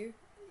read you,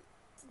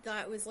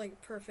 that was like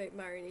perfect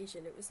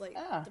marination. It was like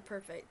the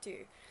perfect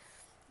two.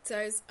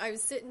 So I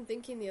was sitting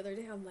thinking the other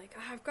day, I'm like,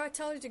 I've got to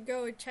tell her to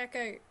go and check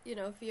out, you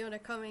know, Fiona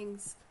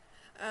Cummings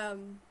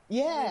when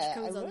she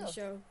comes on the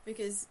show,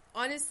 because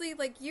honestly,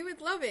 like, you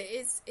would love it.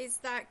 It's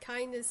that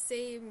kind of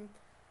same,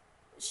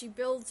 she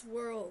builds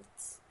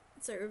worlds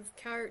sort of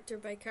character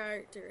by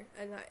character,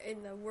 and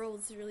the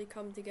worlds really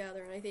come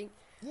together, and I think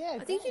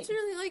you'd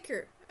really like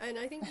her, and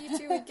I think you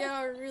two would get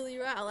on really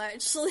well,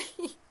 actually.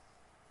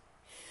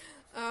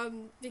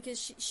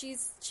 Because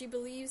she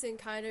believes in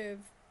kind of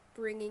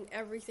bringing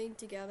everything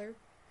together.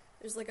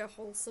 There's like a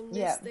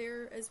wholesomeness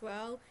there as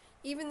well.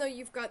 Even though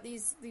you've got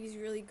these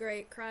really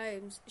great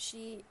crimes,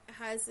 she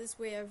has this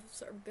way of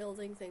sort of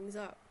building things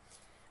up.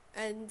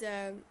 And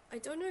I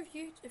don't know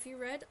if you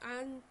read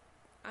Andy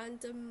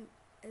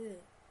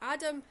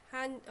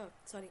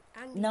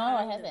No,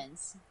 I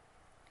haven't.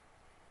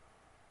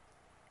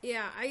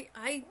 Yeah,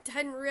 I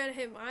hadn't read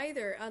him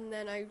either, and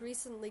then I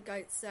recently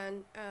got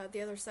sent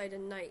The Other Side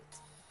of Night,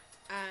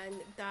 and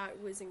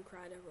that was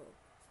incredible.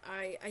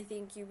 I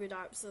think you would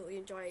absolutely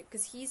enjoy it,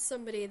 because he's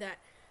somebody that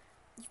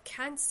you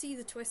can't see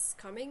the twists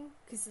coming,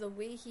 because the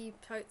way he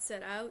puts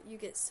it out, you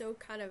get so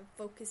kind of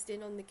focused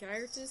in on the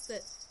characters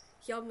that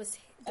he almost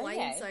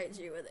blindsides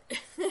you with it.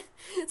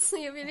 So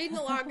you'll be reading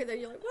along and then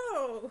you're like,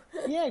 whoa!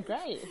 Yeah,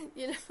 great.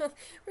 You know,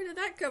 where did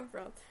that come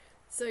from?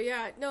 So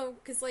yeah, no,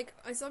 because like,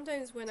 I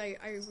sometimes when I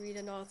read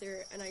an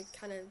author and I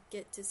kind of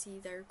get to see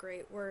their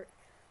great work,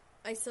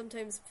 I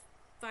sometimes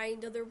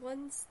find other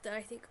ones that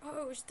I think,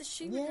 oh,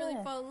 she would really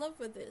fall in love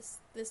with this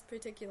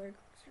particular,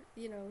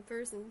 you know,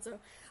 person. So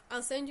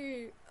I'll send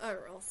you,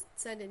 or I'll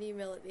send an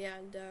email at the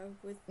end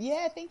with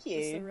thank you,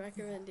 with some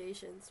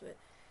recommendations. But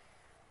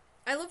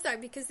I love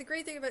that, because the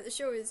great thing about the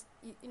show is,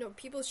 you know,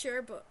 people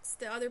share books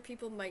that other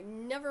people might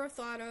never have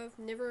thought of,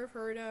 never have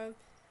heard of,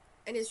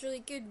 and it's really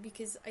good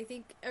because I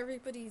think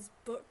everybody's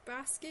book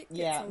basket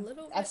gets a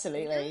little bit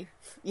absolutely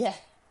bigger.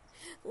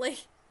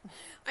 Like,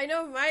 I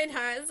know mine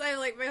has. I'm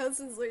like, my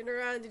husband's looking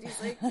around and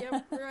he's like,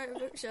 yep, we're out of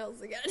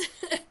bookshelves again.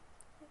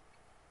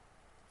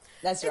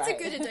 That's right. It's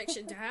a good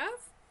addiction to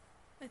have,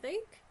 I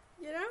think,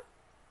 you know?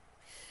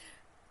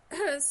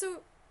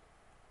 So,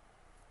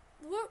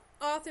 what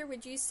author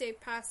would you say,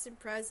 past and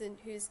present,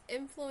 who's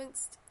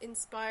influenced,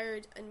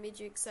 inspired, and made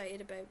you excited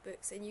about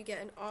books? And you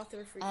get an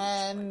author for each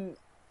one.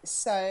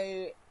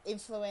 So,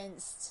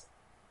 influenced,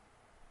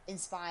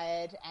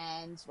 inspired,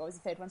 and what was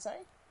the third one, sorry?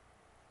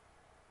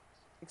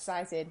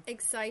 Excited.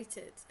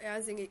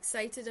 As in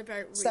excited about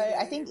reading. So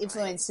I think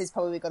influence has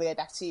probably got to go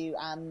back to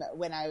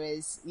when I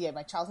was,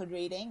 my childhood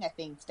reading. I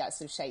think that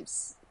sort of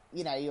shapes,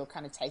 you know, your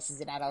kind of taste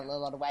as an adult in a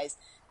lot of ways.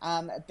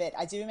 But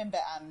I do remember,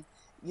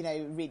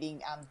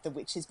 reading The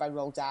Witches by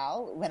Roald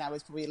Dahl when I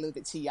was probably a little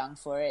bit too young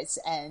for it,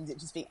 and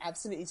just being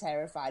absolutely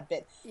terrified.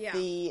 But Yeah.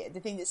 the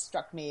thing that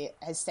struck me,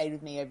 has stayed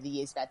with me over the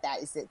years about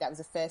that, is that was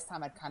the first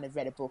time I'd kind of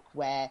read a book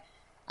where,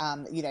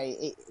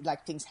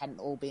 like things hadn't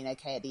all been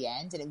okay at the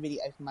end, and it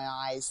really opened my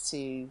eyes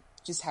to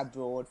just how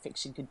broad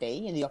fiction could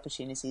be and the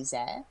opportunities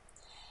there.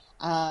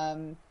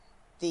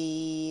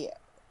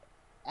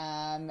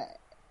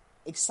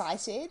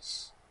 Excited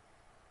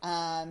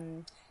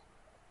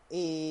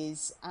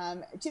is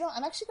do you know,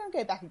 I'm actually going to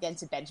go back again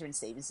to Benjamin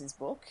Stevenson's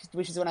book,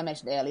 which is the one I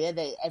mentioned earlier.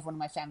 Everyone in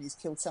my family has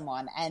killed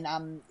someone,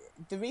 and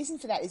the reason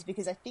for that is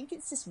because I think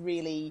it's just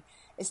really,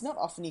 it's not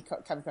often you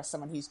come across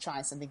someone who's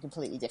trying something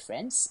completely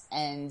different,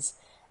 and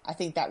I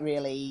think that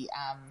really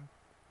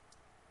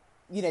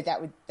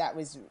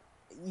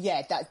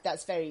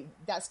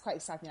that's quite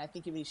exciting. I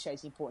think it really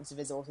shows the importance of,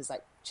 as authors,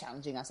 like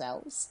challenging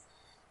ourselves.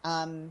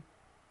 And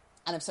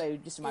I'm sorry,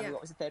 just remind me,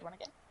 what was the third one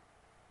again?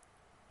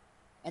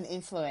 An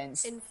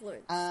influence.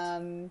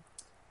 I'm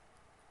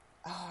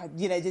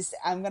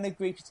going to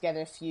group together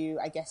a few,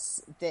 I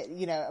guess, that,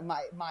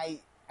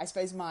 I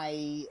suppose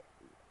my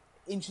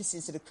interest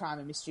in sort of crime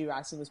and mystery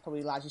writing was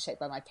probably largely shaped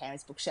by my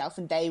parents' bookshelf,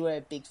 and they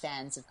were big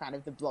fans of kind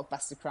of the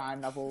blockbuster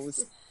crime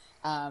novels.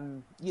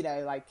 Over,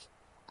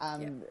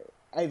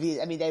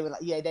 they were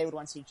they would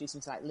want to introduce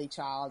me to like Lee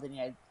Child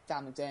and,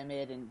 Val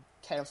McDermott and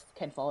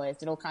Ken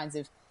Follett and all kinds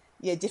of,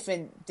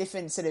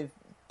 different sort of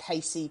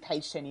pacey,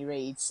 page-turning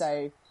reads.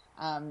 So,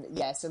 so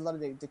a lot of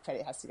the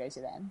credit has to go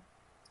to them.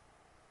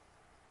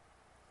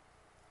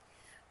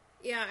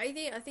 Yeah, I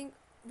think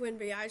when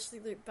we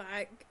actually look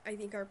back, I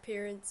think our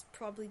parents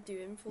probably do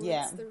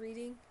influence the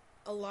reading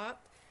a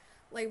lot.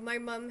 Like, my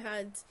mum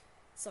had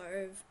sort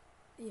of,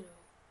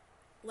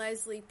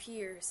 Leslie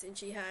Pierce, and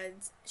she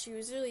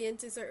was really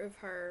into sort of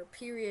her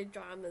period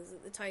dramas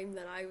at the time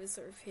that I was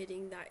sort of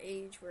hitting that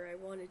age where I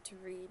wanted to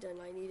read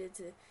and I needed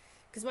to,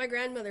 because my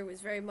grandmother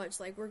was very much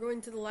like, we're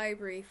going to the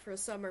library for a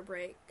summer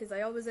break, because I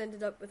always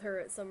ended up with her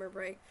at summer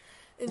break,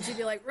 and she'd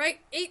be like,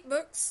 write 8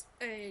 books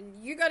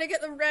and you got to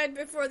get them read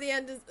before the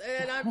end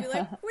and I'd be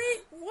like,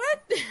 wait,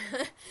 what?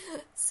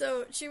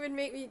 So she would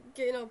make me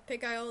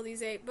pick out all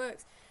these 8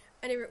 books.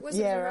 And if it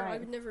wasn't for her, I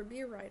would never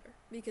be a writer,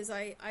 because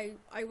I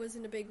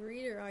wasn't a big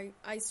reader.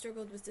 I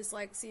struggled with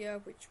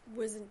dyslexia, which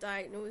wasn't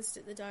diagnosed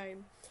at the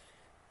time.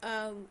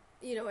 And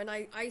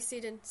I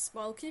stayed in a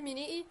small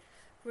community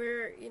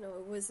where, it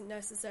wasn't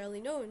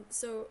necessarily known.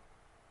 So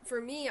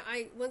for me,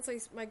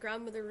 my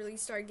grandmother really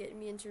started getting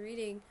me into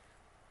reading,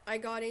 I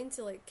got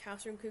into like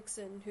Catherine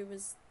Cookson, who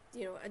was,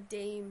 a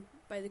dame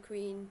by the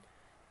Queen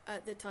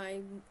at the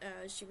time.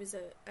 She was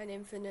an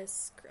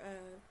infamous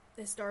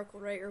historical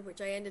writer,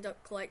 which I ended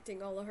up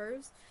collecting all of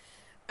hers.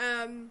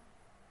 And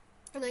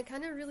I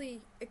kind of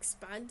really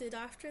expanded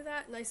after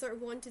that, and I sort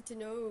of wanted to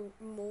know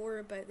more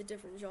about the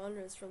different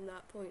genres from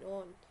that point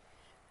on.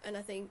 And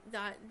I think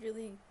that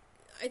really,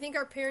 I think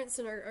our parents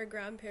and our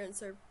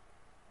grandparents are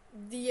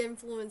the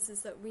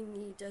influences that we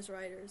need as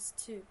writers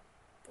to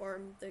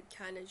form the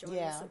kind of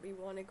genres that we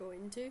want to go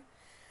into.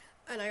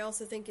 And I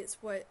also think it's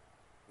what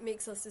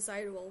makes us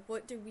decide, well,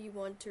 what do we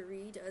want to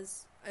read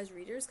as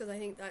readers? Because I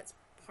think that's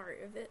part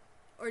of it.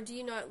 Or do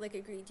you not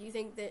agree? Do you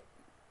think that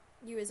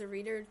you as a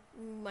reader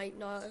might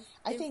not have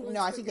I think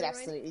it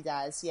absolutely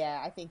does.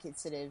 Yeah, I think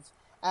it's sort of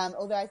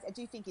although I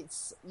do think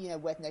it's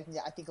worth noting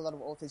that I think a lot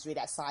of authors read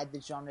outside the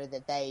genre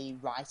that they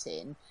write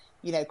in.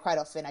 Quite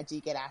often I do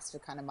get asked for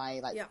kind of my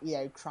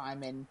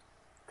crime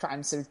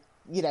sort of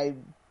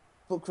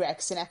book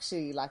recs, and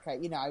actually I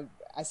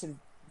sort of,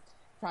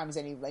 crime is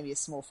only maybe a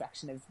small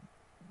fraction of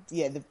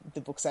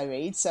the books I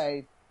read.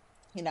 So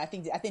I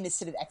think there's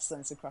sort of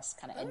excellence across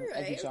kind of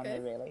every genre,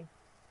 really.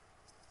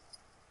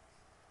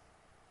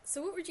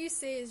 So what would you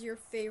say is your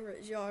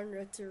favorite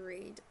genre to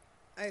read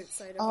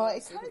outside of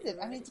it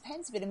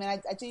depends a bit. I mean,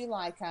 I do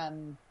like I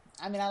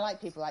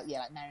like people like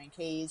Marion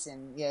Keyes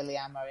and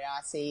Liane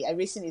Moriarty. I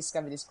recently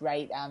discovered this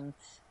great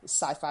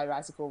sci-fi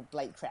writer called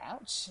Blake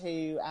Crouch,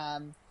 who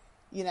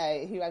who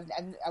I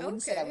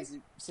wouldn't say I was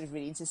sort of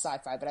really into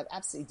sci-fi, but I've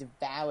absolutely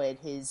devoured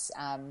his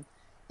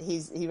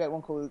he wrote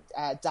one called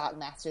Dark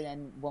Matter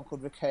and one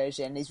called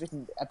Recursion. He's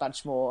written a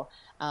bunch more,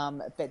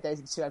 but those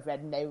are the 2 I've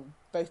read, and they've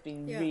both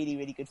been really,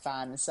 really good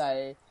fun.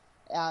 So,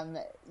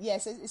 so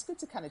it's good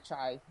to kind of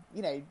try,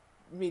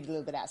 read a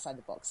little bit outside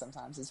the box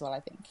sometimes as well,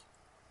 I think.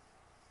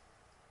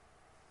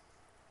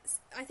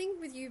 I think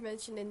with you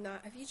mentioning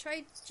that, have you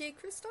tried Jay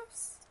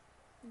Kristoff's?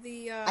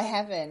 I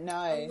haven't, no.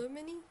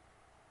 Illumini?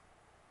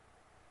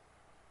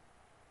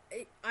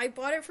 I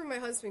bought it for my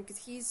husband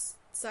because he's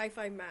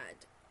sci-fi mad,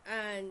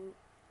 and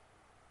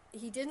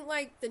he didn't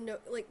like the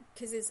note,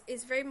 because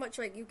it's very much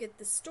like you get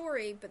the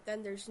story, but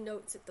then there's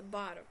notes at the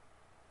bottom,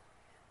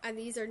 and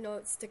these are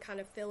notes to kind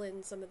of fill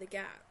in some of the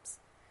gaps.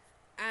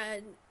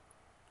 And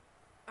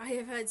I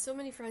have had so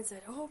many friends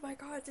say, "Oh my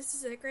god, this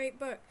is a great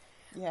book,"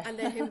 and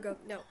then him go,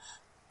 "No."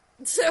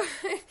 So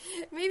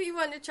maybe you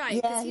want to try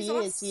it, because he's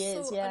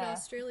also an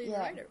Australian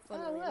writer,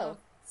 funnily enough.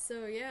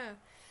 So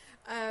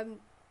and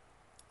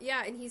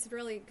he's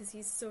really, because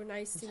he's so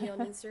nice to me on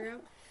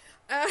Instagram.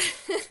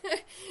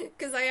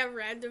 Because I have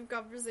random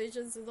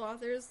conversations with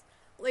authors.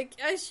 Like,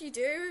 as you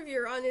do, if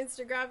you're on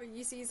Instagram and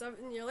you see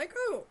something, you're like,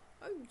 oh,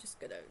 I'm just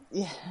gonna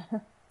Yeah.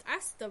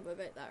 ask them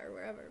about that or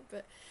whatever.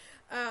 But,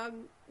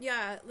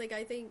 yeah, like,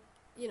 I think,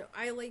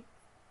 I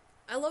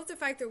love the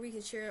fact that we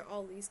can share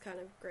all these kind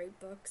of great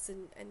books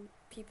and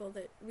people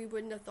that we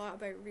wouldn't have thought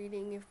about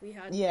reading if we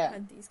hadn't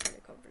had these kind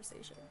of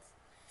conversations.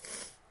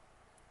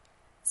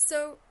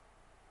 So,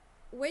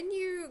 when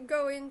you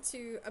go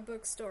into a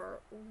bookstore,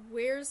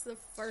 where's the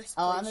first place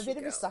I'm a bit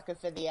of a sucker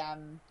for the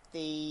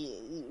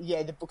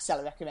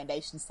bookseller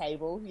recommendations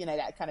table. You know,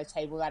 that kind of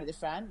table right at the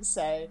front.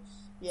 So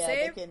yeah,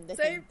 Same.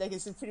 they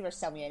can pretty much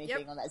tell me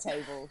anything Yep. on that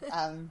table.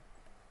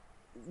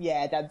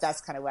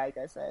 That's kind of where I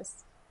go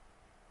first.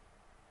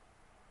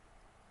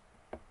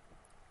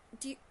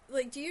 Do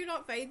you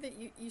not find that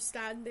you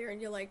stand there and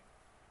you're like,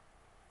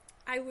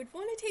 I would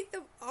want to take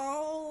them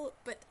all,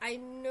 but I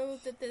know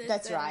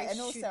that's right.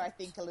 And also, I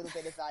think a little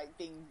bit of like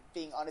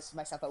being honest with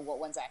myself about what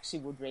ones I actually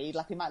would read.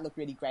 Like, it might look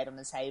really great on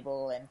the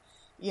table, and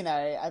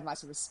I might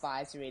sort of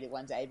aspire to read it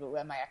one day. But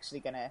am I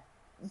actually gonna?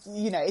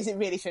 Is it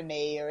really for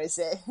me, or is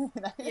it?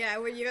 Yeah,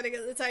 when you gotta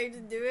get the time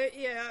to do it.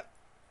 Yeah,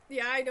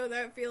 I know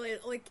that feeling.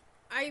 Like,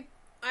 I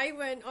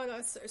went on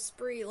a sort of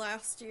spree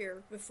last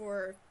year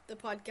before the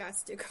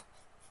podcast to go,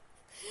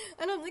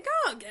 and I'm like,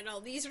 oh, I'll get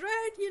all these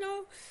read,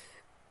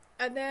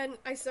 And then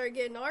I started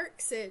getting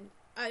arcs in,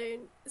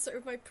 and sort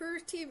of my poor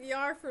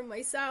TBR for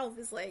myself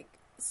is like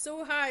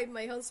so high,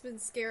 my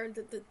husband's scared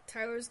that the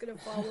tower's gonna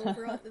fall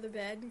over onto the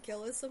bed and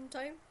kill us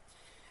sometime.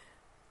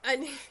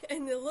 And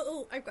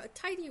I've got a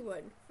tiny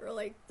one for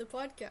like the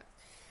podcast,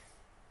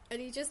 and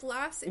he just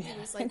laughs at me.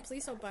 He's like,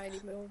 please don't buy any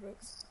more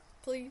books,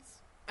 please.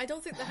 I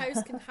don't think the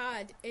house can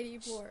hide any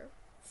more.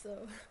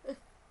 So,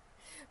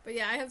 but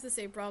yeah, I have the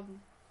same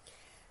problem.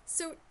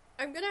 So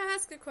I'm going to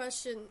ask a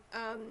question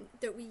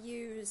that we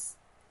use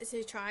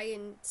to try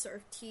and sort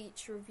of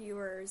teach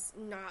reviewers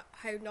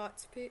how not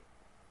to put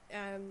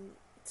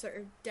sort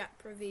of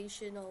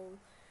deprivational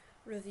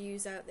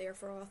reviews out there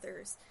for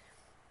authors.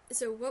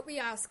 So what we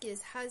ask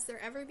is, has there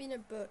ever been a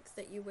book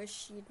that you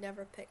wish you'd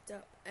never picked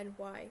up, and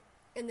why?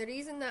 And the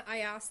reason that I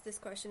asked this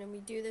question, and we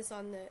do this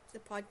on the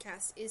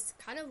podcast, is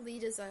kind of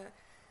lead as an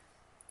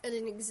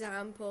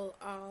example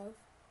of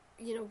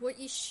what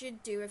you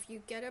should do if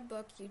you get a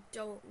book you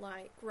don't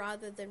like,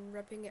 rather than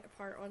ripping it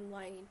apart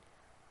online.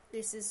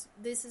 This is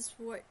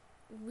what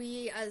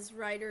we as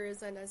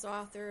writers and as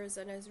authors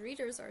and as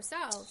readers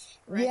ourselves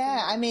recommend.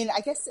 Yeah, I mean,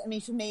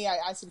 for me,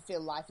 I sort of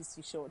feel life is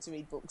too short to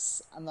read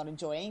books I'm not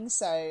enjoying,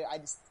 so I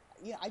just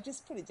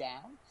put it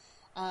down.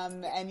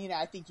 And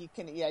I think you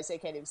can, it's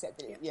okay to accept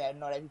that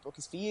not every book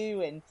is for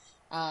you, and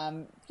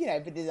but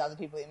there's other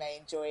people that may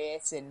enjoy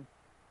it, and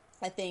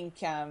I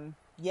think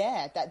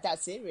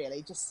that's it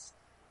really. Just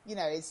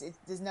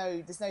there's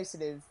no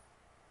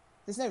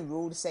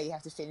rule to say you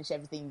have to finish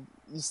everything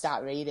you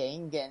start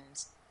reading, and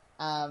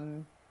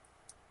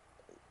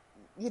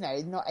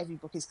not every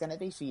book is going to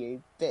be for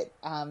you, but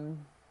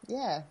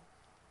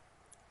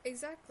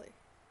exactly.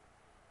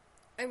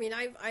 I mean,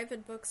 I've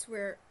had books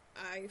where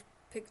I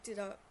picked it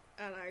up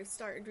and I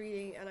started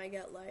reading, and I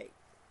get like,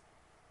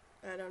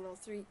 I don't know,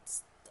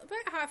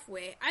 about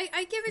halfway.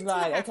 I give it to the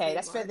halfway okay,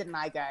 that's mark. Further than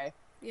I go.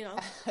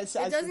 It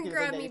doesn't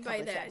grab me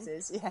by then.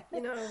 It's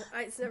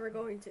never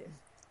going to.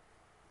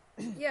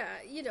 Yeah,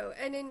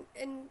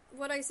 and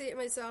what I say to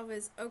myself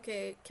is,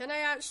 okay, can I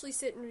actually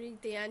sit and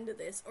read the end of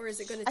this, or is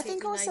it going to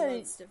take me 9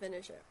 months to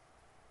finish it?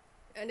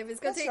 And if it's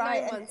going to take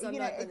 9 months, I'm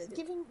not going to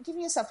do it.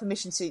 Giving yourself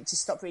permission to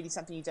stop reading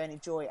something you don't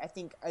enjoy, I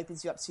think,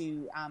 opens you up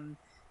to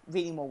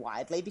reading more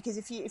widely. Because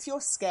if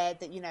you're scared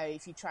that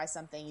if you try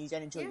something you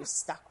don't enjoy, you're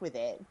stuck with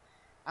it.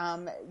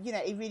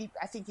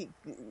 I think it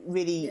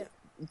really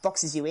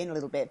boxes you in a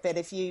little bit. But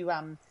if you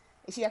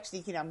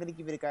actually I'm going to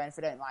give it a go, and if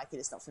I don't like it,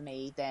 it's not for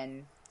me,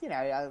 then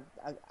I'll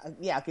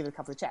give it a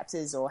couple of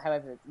chapters or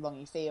however long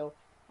you feel.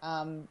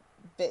 But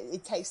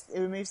it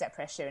removes that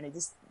pressure, and it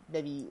just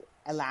maybe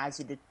allows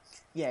you to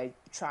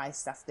try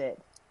stuff that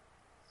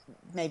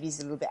maybe is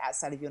a little bit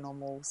outside of your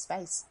normal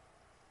space.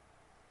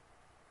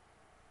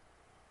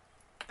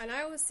 And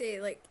I always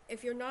say, like,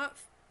 if you're not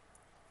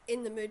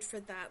in the mood for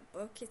that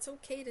book, it's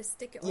okay to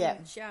stick it on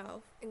the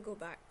shelf and go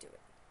back to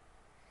it.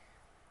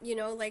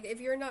 Like,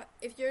 if you're in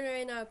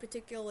a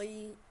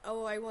particularly,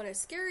 I want a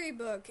scary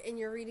book, and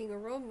you're reading a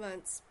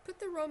romance, put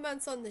the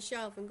romance on the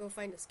shelf and go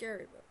find a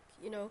scary book,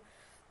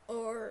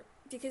 or,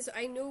 because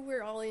I know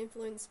we're all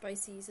influenced by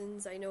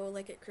seasons. I know,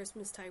 like, at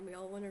Christmas time, we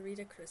all want to read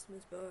a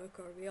Christmas book,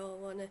 or we all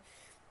want to,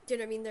 do you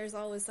know what I mean? There's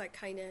always that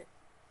kind of,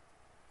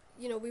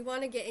 we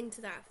want to get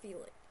into that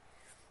feeling.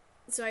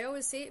 So I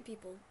always say to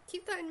people,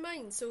 keep that in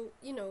mind. So,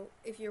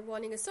 if you're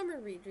wanting a summer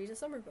read a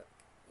summer book.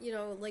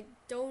 Like,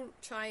 don't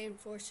try and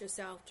force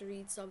yourself to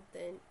read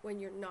something when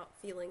you're not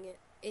feeling it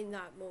in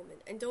that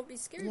moment. And don't be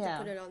scared to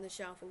put it on the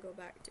shelf and go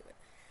back to it.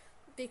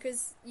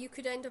 Because you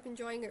could end up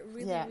enjoying it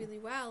really, really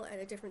well at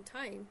a different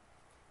time.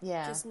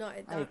 Yeah, just not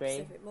at that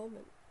specific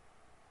moment.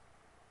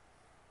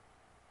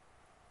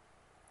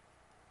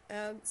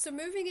 So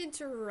moving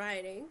into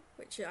writing,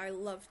 which I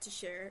love to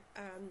share,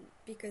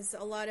 because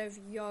a lot of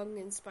young,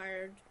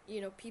 inspired,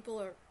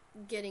 people are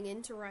getting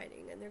into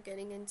writing and they're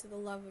getting into the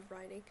love of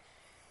writing.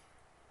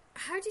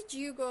 How did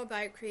you go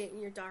about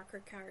creating your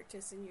darker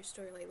characters in your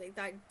story, like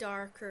that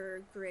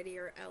darker,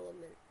 grittier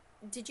element?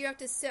 Did you have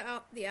to set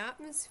up the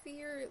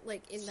atmosphere,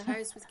 like in the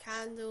house with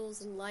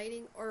candles and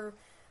lighting, or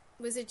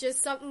was it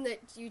just something that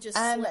you just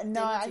slipped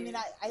no, into? I mean,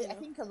 I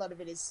think a lot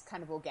of it is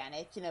kind of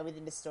organic,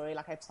 within the story.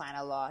 Like I plan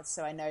a lot,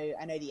 so I know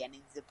the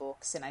endings of the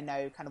books, and I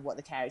know kind of what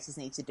the characters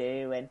need to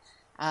do,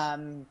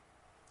 and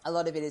a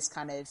lot of it is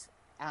kind of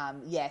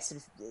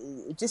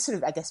sort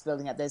of I guess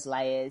building up those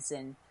layers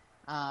and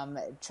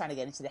trying to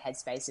get into the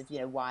headspace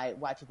of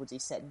why people do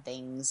certain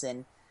things,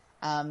 and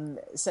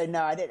so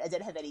no, I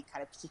don't have any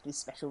kind of particularly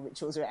special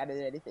rituals around it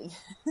or anything.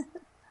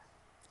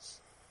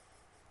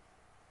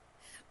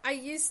 I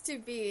used to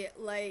be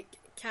like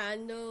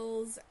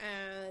candles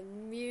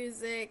and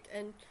music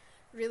and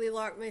really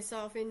lock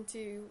myself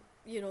into,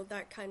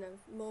 that kind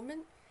of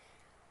moment.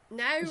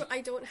 Now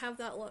I don't have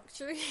that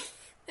luxury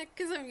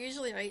because I'm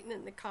usually writing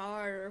in the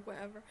car or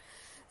whatever.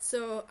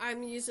 So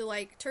I'm usually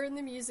like, turn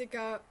the music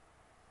up.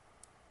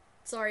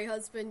 Sorry,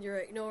 husband, you're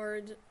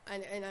ignored.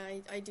 And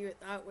I do it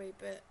that way.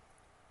 But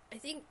I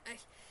think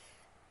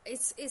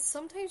it's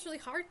sometimes really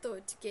hard though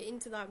to get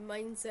into that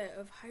mindset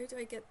of how do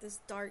I get this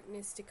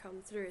darkness to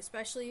come through,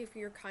 especially if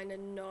you're kind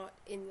of not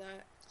in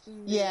that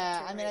mood.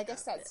 Yeah, I mean, I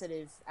guess that's sort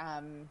of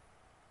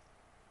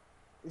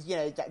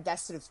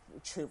that's sort of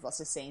true of lots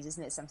of scenes,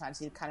 isn't it?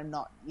 Sometimes you're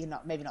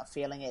not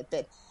feeling it,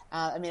 but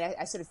I mean,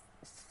 I sort of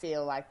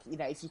feel like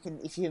if you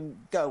can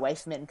go away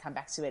from it and come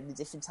back to it at a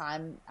different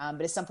time,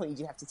 but at some point you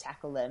do have to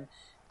tackle them.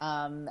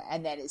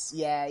 And then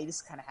you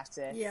just kind of have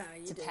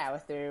to power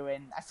through.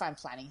 And I find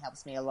planning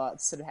helps me a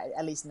lot, sort of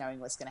at least knowing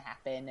what's going to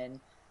happen, and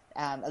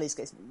at least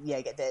get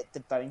the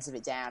bones of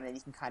it down, and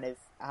you can kind of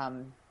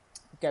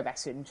go back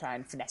to it and try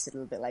and finesse it a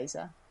little bit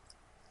later.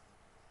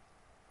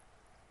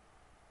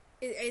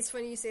 It's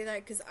funny you say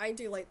that because I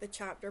do like the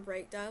chapter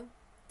breakdown.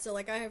 So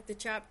like I have the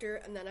chapter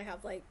and then I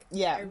have I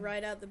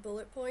write out the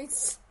bullet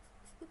points.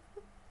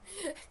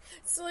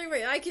 It's the only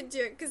way I can do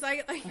it because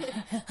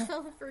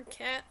I'll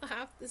forget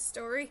half the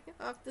story,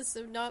 half the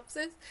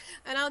synopsis,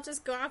 and I'll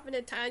just go off in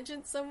a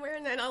tangent somewhere,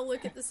 and then I'll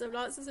look at the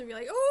synopsis and be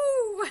like,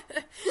 oh,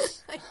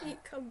 I need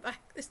to come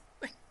back this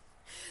way.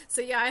 So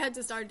yeah, I had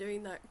to start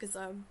doing that because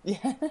I'm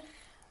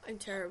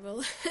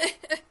terrible.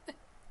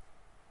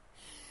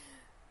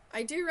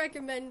 I do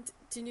recommend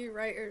to new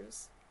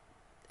writers,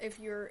 if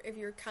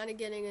you're kind of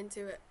getting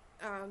into it,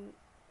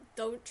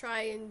 don't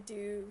try and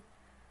do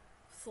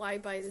fly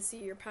by the seat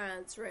of your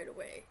pants right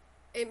away.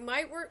 It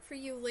might work for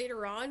you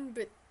later on,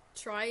 but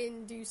try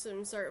and do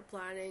some sort of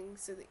planning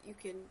so that you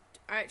can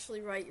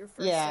actually write your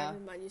first ever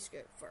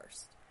manuscript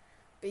first.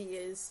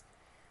 Because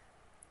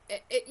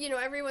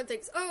everyone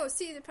thinks, oh,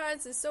 seat of the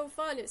pants is so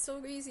fun, it's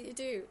so easy to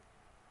do.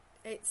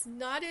 It's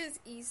not as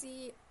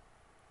easy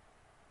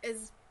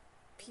as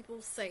people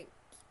think.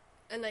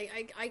 And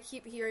I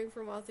keep hearing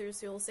from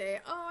authors who will say,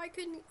 oh,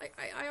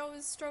 I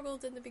always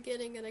struggled in the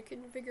beginning and I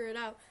couldn't figure it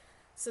out.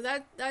 So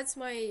that's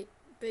my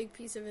big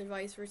piece of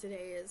advice for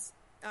today is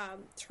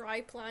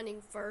try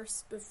planning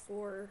first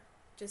before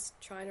just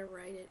trying to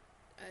write it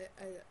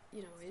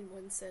in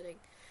one sitting.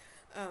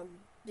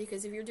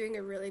 Because if you're doing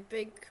a really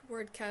big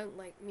word count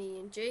like me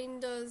and Jane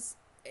does,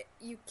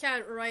 you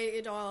can't write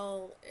it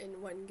all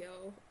in one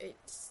go.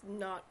 It's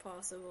not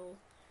possible.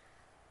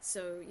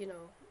 So,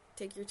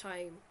 take your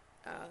time,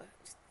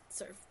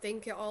 sort of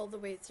think it all the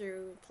way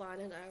through, plan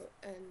it out,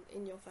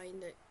 and you'll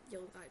find that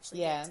you'll actually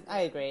get to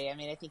I agree. I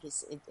mean, I think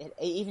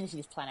even if you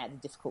just plan out the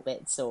difficult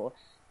bits, or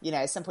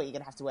at some point you're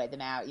going to have to work them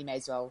out, you may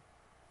as well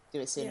do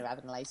it sooner rather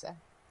than later.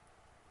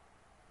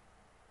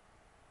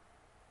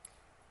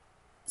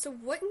 So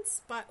what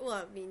inspired, well,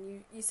 I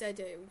mean, you said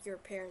your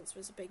parents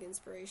was a big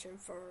inspiration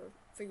for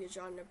your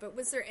genre, but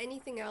was there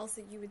anything else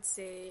that you would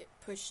say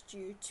pushed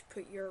you to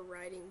put your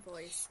writing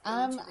voice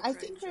into the I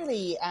think genre?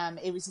 really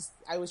it was just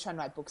I was trying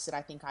to write books that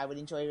I think I would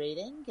enjoy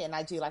reading, and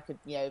I do like a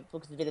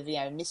book with a bit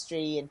of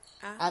mystery, and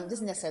it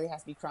doesn't necessarily have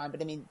to be crime, but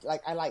I mean,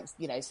 like I like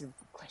sort of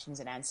questions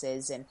and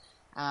answers and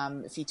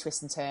a few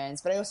twists and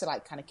turns, but I also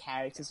like kind of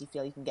characters you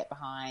feel you can get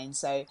behind.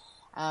 So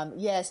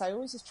so I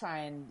always just try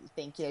and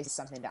think it's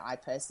something that I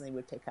personally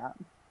would pick up.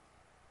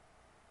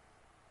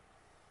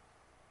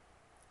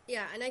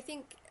 Yeah, and I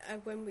think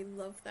when we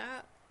love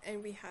that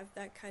and we have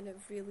that kind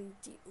of really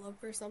deep love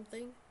for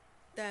something,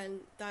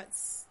 then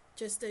that's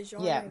just a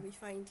genre we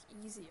find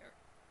easier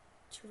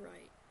to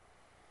write.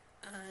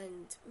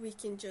 And we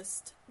can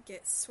just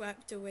get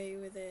swept away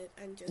with it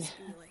and just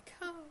be like,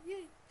 oh,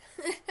 yay.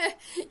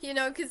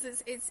 Because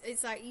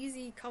it's that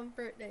easy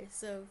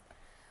comfortness of,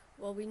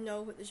 well, we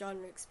know what the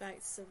genre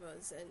expects of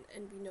us,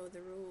 and we know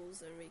the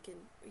rules, and we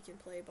can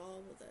play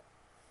ball with it.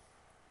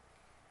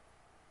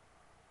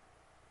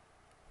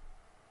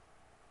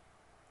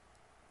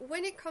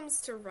 When it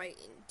comes to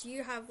writing, do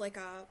you have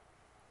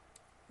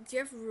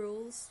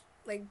rules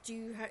Like, do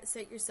you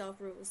set yourself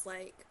rules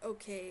like,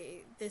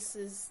 okay, this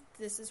is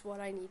what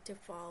I need to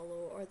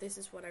follow, or this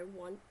is what I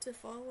want to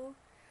follow?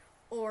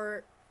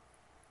 Or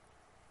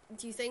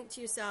do you think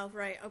to yourself,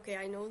 right, okay,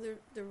 I know the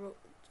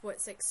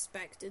what's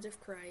expected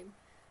of crime,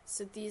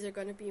 so these are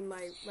going to be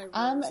my rules that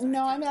I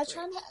No, I can't mean, I break?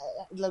 try and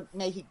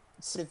make it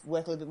sort of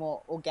work a little bit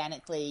more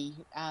organically,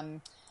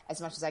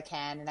 as much as I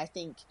can. And I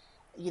think,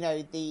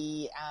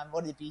 the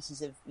one of the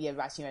beauties of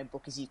writing your own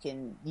book is you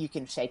can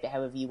shape it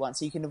however you want.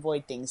 So you can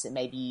avoid things that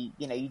maybe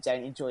you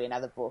don't enjoy in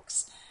other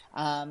books.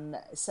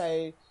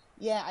 So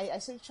yeah, I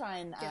sort of try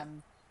and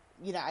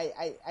Yeah.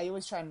 I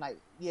always try and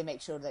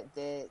make sure that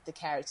the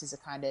characters are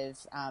kind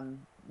of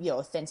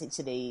authentic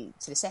to the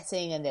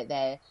setting, and that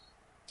they're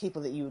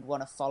people that you would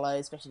want to follow,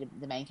 especially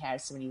the main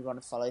character when you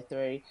want to follow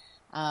through.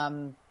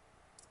 And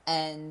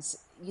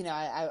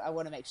I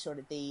want to make sure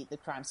that the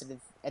crime sort of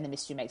and the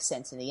mystery makes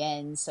sense in the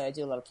end. So I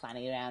do a lot of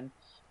planning around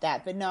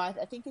that. But no, I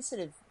think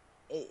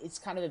it's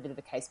kind of a bit of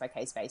a case by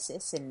case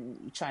basis, and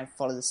you try and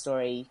follow the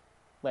story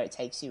where it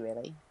takes you,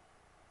 really.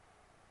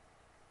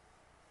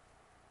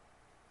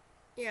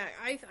 Yeah,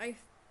 I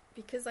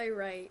because I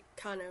write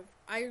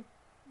I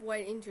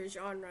went into a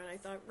genre and I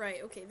thought,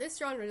 right, okay, this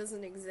genre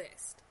doesn't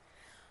exist.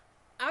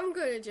 I'm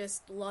gonna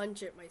just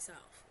launch it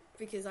myself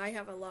because I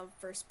have a love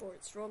for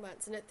sports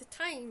romance, and at the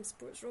time,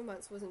 sports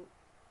romance wasn't,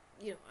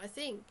 a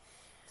thing.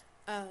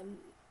 Um,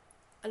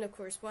 and of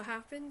course, what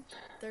happened?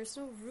 There's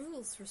no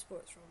rules for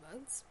sports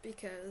romance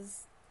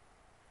because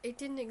it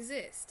didn't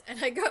exist,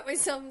 and I got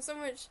myself in so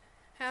much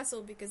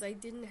hassle because I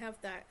didn't have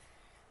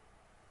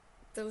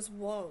those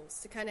walls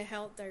to kind of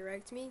help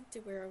direct me to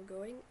where I'm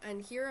going.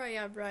 And here I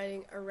am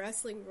writing a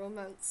wrestling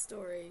romance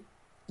story,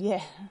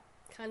 Yeah.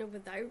 kind of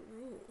without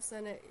rules,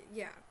 and it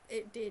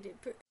did.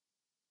 It put.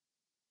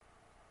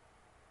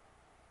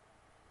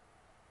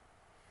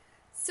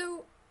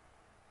 So,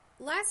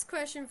 last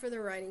question for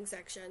the writing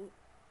section: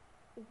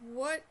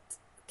 what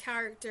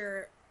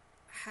character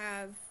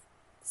have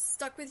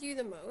stuck with you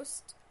the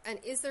most? And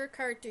is there a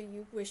character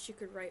you wish you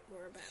could write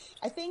more about?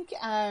 I think,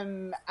 I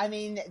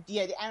mean,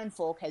 the Aaron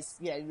Falk has,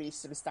 really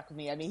sort of stuck with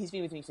me. I mean, he's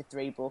been with me for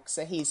 3 books,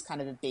 so he's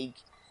kind of he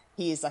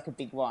is like a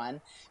big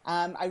one.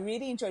 I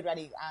really enjoyed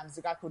writing, there's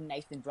a guy called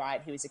Nathan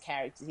Bright, who is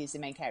he's the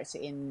main character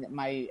in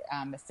my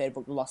third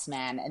book, Lost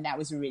Man, and that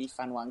was a really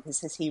fun one,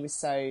 because he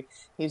was a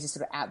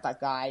sort of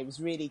outback guy. He was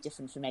really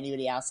different from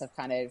anybody else I've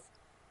kind of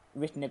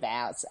written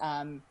about.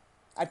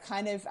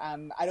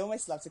 I'd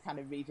almost love to kind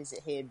of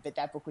revisit him, but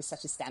that book was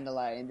such a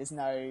standalone. There's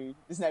no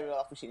real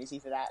opportunity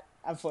for that,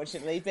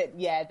 unfortunately. But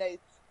yeah,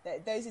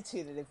 those are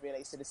two that have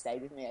really sort of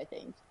stayed with me, I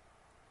think.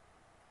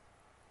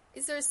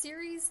 Is there a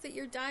series that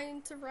you're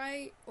dying to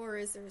write, or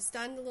is there a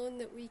standalone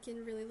that we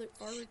can really look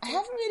forward I to?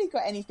 haven't really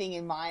got anything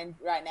in mind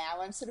right now.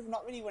 I'm sort of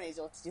not really one of these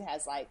authors who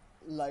has like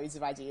loads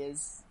of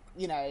ideas,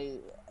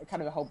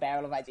 kind of a whole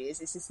barrel of ideas.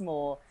 It's just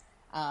more,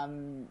 like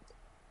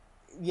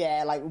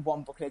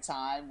one book at a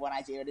time, one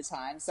idea at a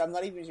time. So I'm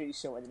not even really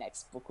sure what the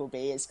next book will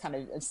be. I'm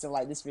still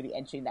like this really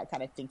entering that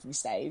kind of thinking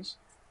stage.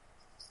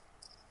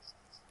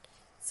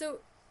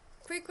 So,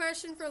 quick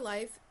question for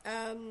life.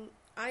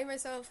 I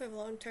myself have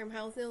long-term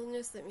health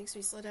illness that makes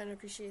me slow down and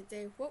appreciate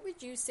day. What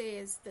would you say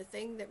is the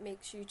thing that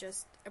makes you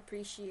just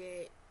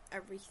appreciate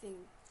everything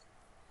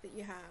that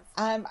you have?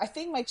 I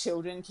think my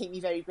children keep me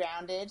very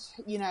grounded.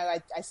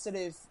 I sort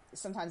of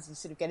sometimes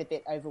sort of get a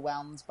bit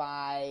overwhelmed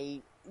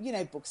by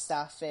book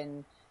stuff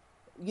and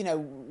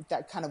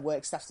that kind of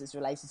work stuff that's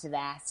related to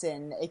that,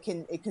 and it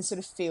can sort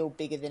of feel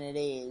bigger than it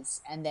is.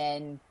 And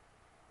then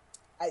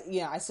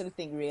I sort of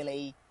think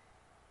really,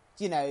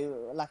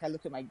 like I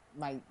look at my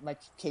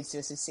kids who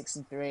are 6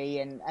 and 3,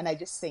 and I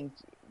just think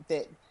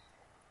that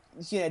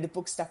the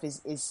book stuff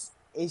is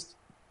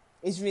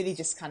really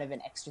just kind of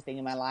an extra thing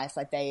in my life.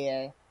 Like they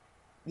are,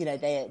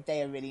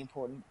 they are really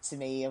important to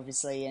me,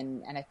 obviously,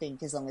 and I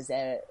think as long as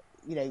they're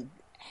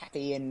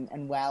happy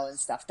and well and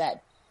stuff,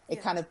 that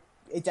it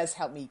does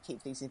help me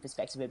keep things in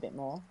perspective a bit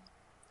more.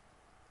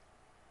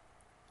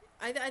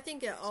 I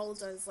think it all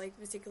does, like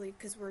particularly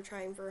because we're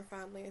trying for a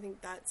family. I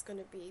think that's going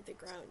to be the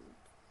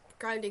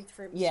grounding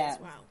for me as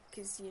well.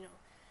 Because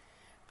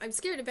I'm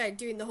scared about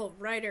doing the whole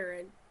writer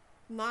and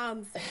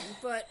mom thing,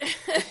 but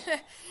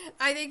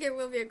I think it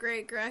will be a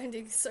great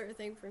grounding sort of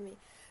thing for me.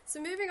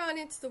 So moving on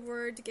into the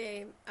word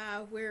game,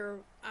 where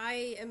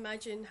I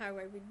imagine how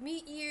I would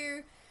meet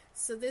you.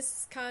 So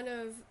this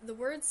the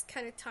words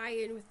kind of tie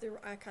in with the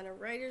kind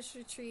of writer's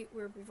retreat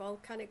where we've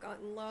all kind of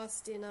gotten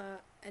lost in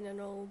an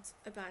old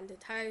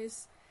abandoned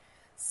house.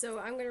 So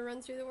I'm going to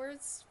run through the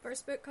words.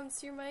 First book comes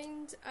to your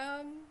mind.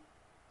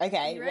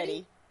 Okay, you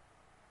ready?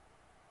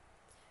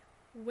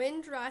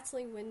 Wind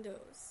rattling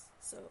windows.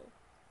 So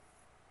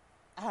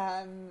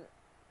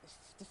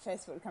the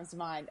first book that comes to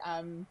mind,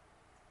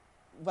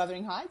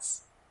 Wuthering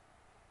Heights.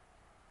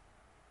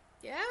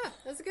 Yeah,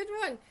 that's a good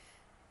one.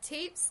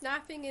 Tape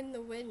snapping in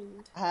the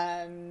wind.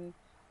 It's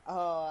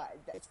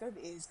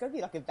got to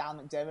be like a Val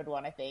McDermid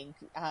one, I think.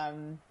 Yeah.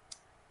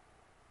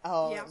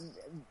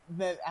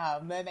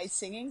 Mermaid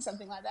singing,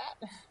 something like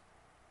that.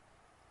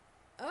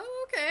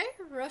 Oh, okay.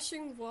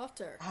 Rushing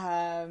water.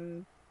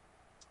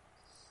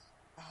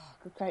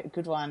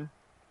 Good one.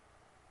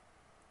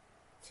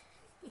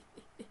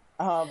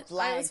 Oh, I was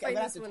blank. I'm finding gonna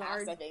have this to one pass.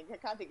 hard. I think I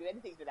can't think of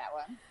anything for that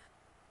one.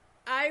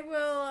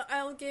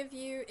 I'll give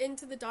you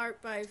Into the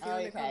Dark by Fiona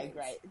Okay, Cummings.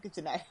 great. Good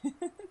to know.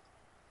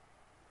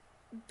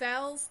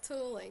 Bells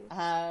Tolling.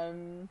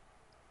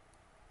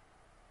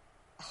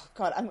 Oh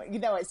God, you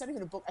know what? It's not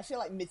even a book. I feel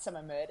like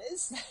Midsummer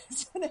Murders.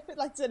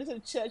 Like sort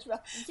of church.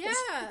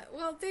 Yeah,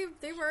 well,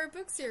 they were a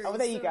book series. Oh, well,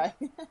 there you go.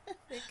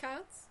 It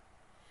counts.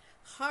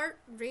 Heart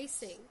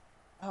Racing.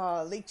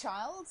 Oh, Lee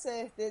Childs,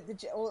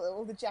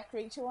 all the Jack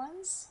Reacher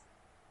ones.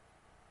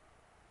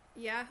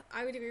 Yeah,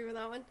 I would agree with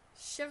that one.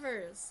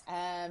 Shivers.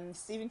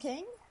 Stephen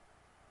King.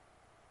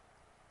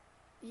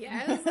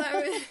 Yes,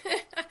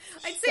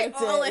 I'd say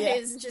That's all it, of yeah.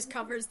 his just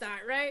covers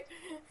that, right?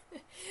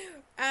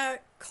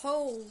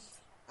 Cold.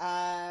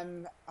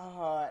 Joe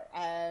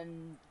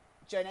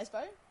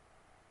Nesbo.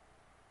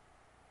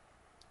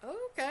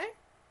 Oh, okay.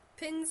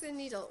 Pins and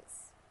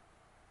Needles.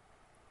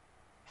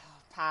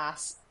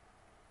 Pass.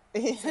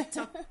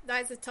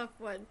 That's a tough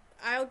one.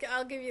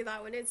 I'll give you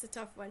that one. It's a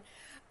tough one.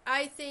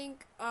 I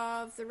think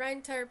of The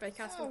Round Tower by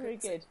Catherine Very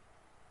Cookson. good.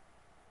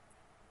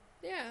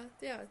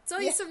 Yeah. So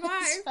you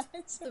survived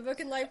the Book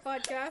and Life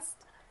podcast.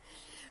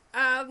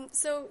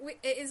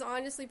 It has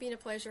honestly been a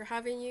pleasure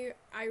having you.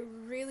 I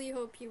really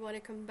hope you want to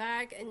come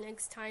back, and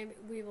next time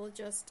we will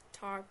just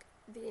talk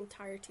the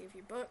entirety of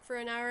your book for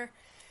an hour.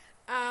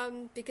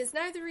 Because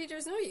now the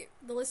readers know you,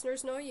 the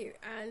listeners know you,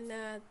 and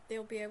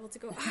they'll be able to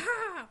go,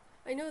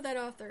 I know that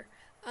author,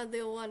 and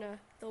they'll wanna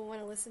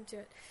listen to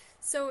it.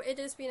 So it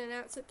has been an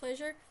absolute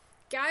pleasure.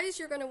 Guys,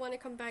 you're going to want to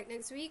come back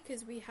next week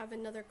because we have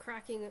another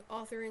cracking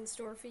author in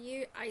store for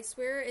you. I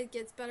swear it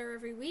gets better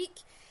every week.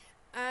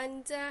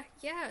 And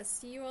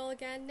see you all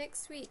again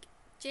next week.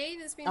 Jane,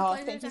 it's been a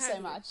pleasure to have you. Thank you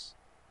so much.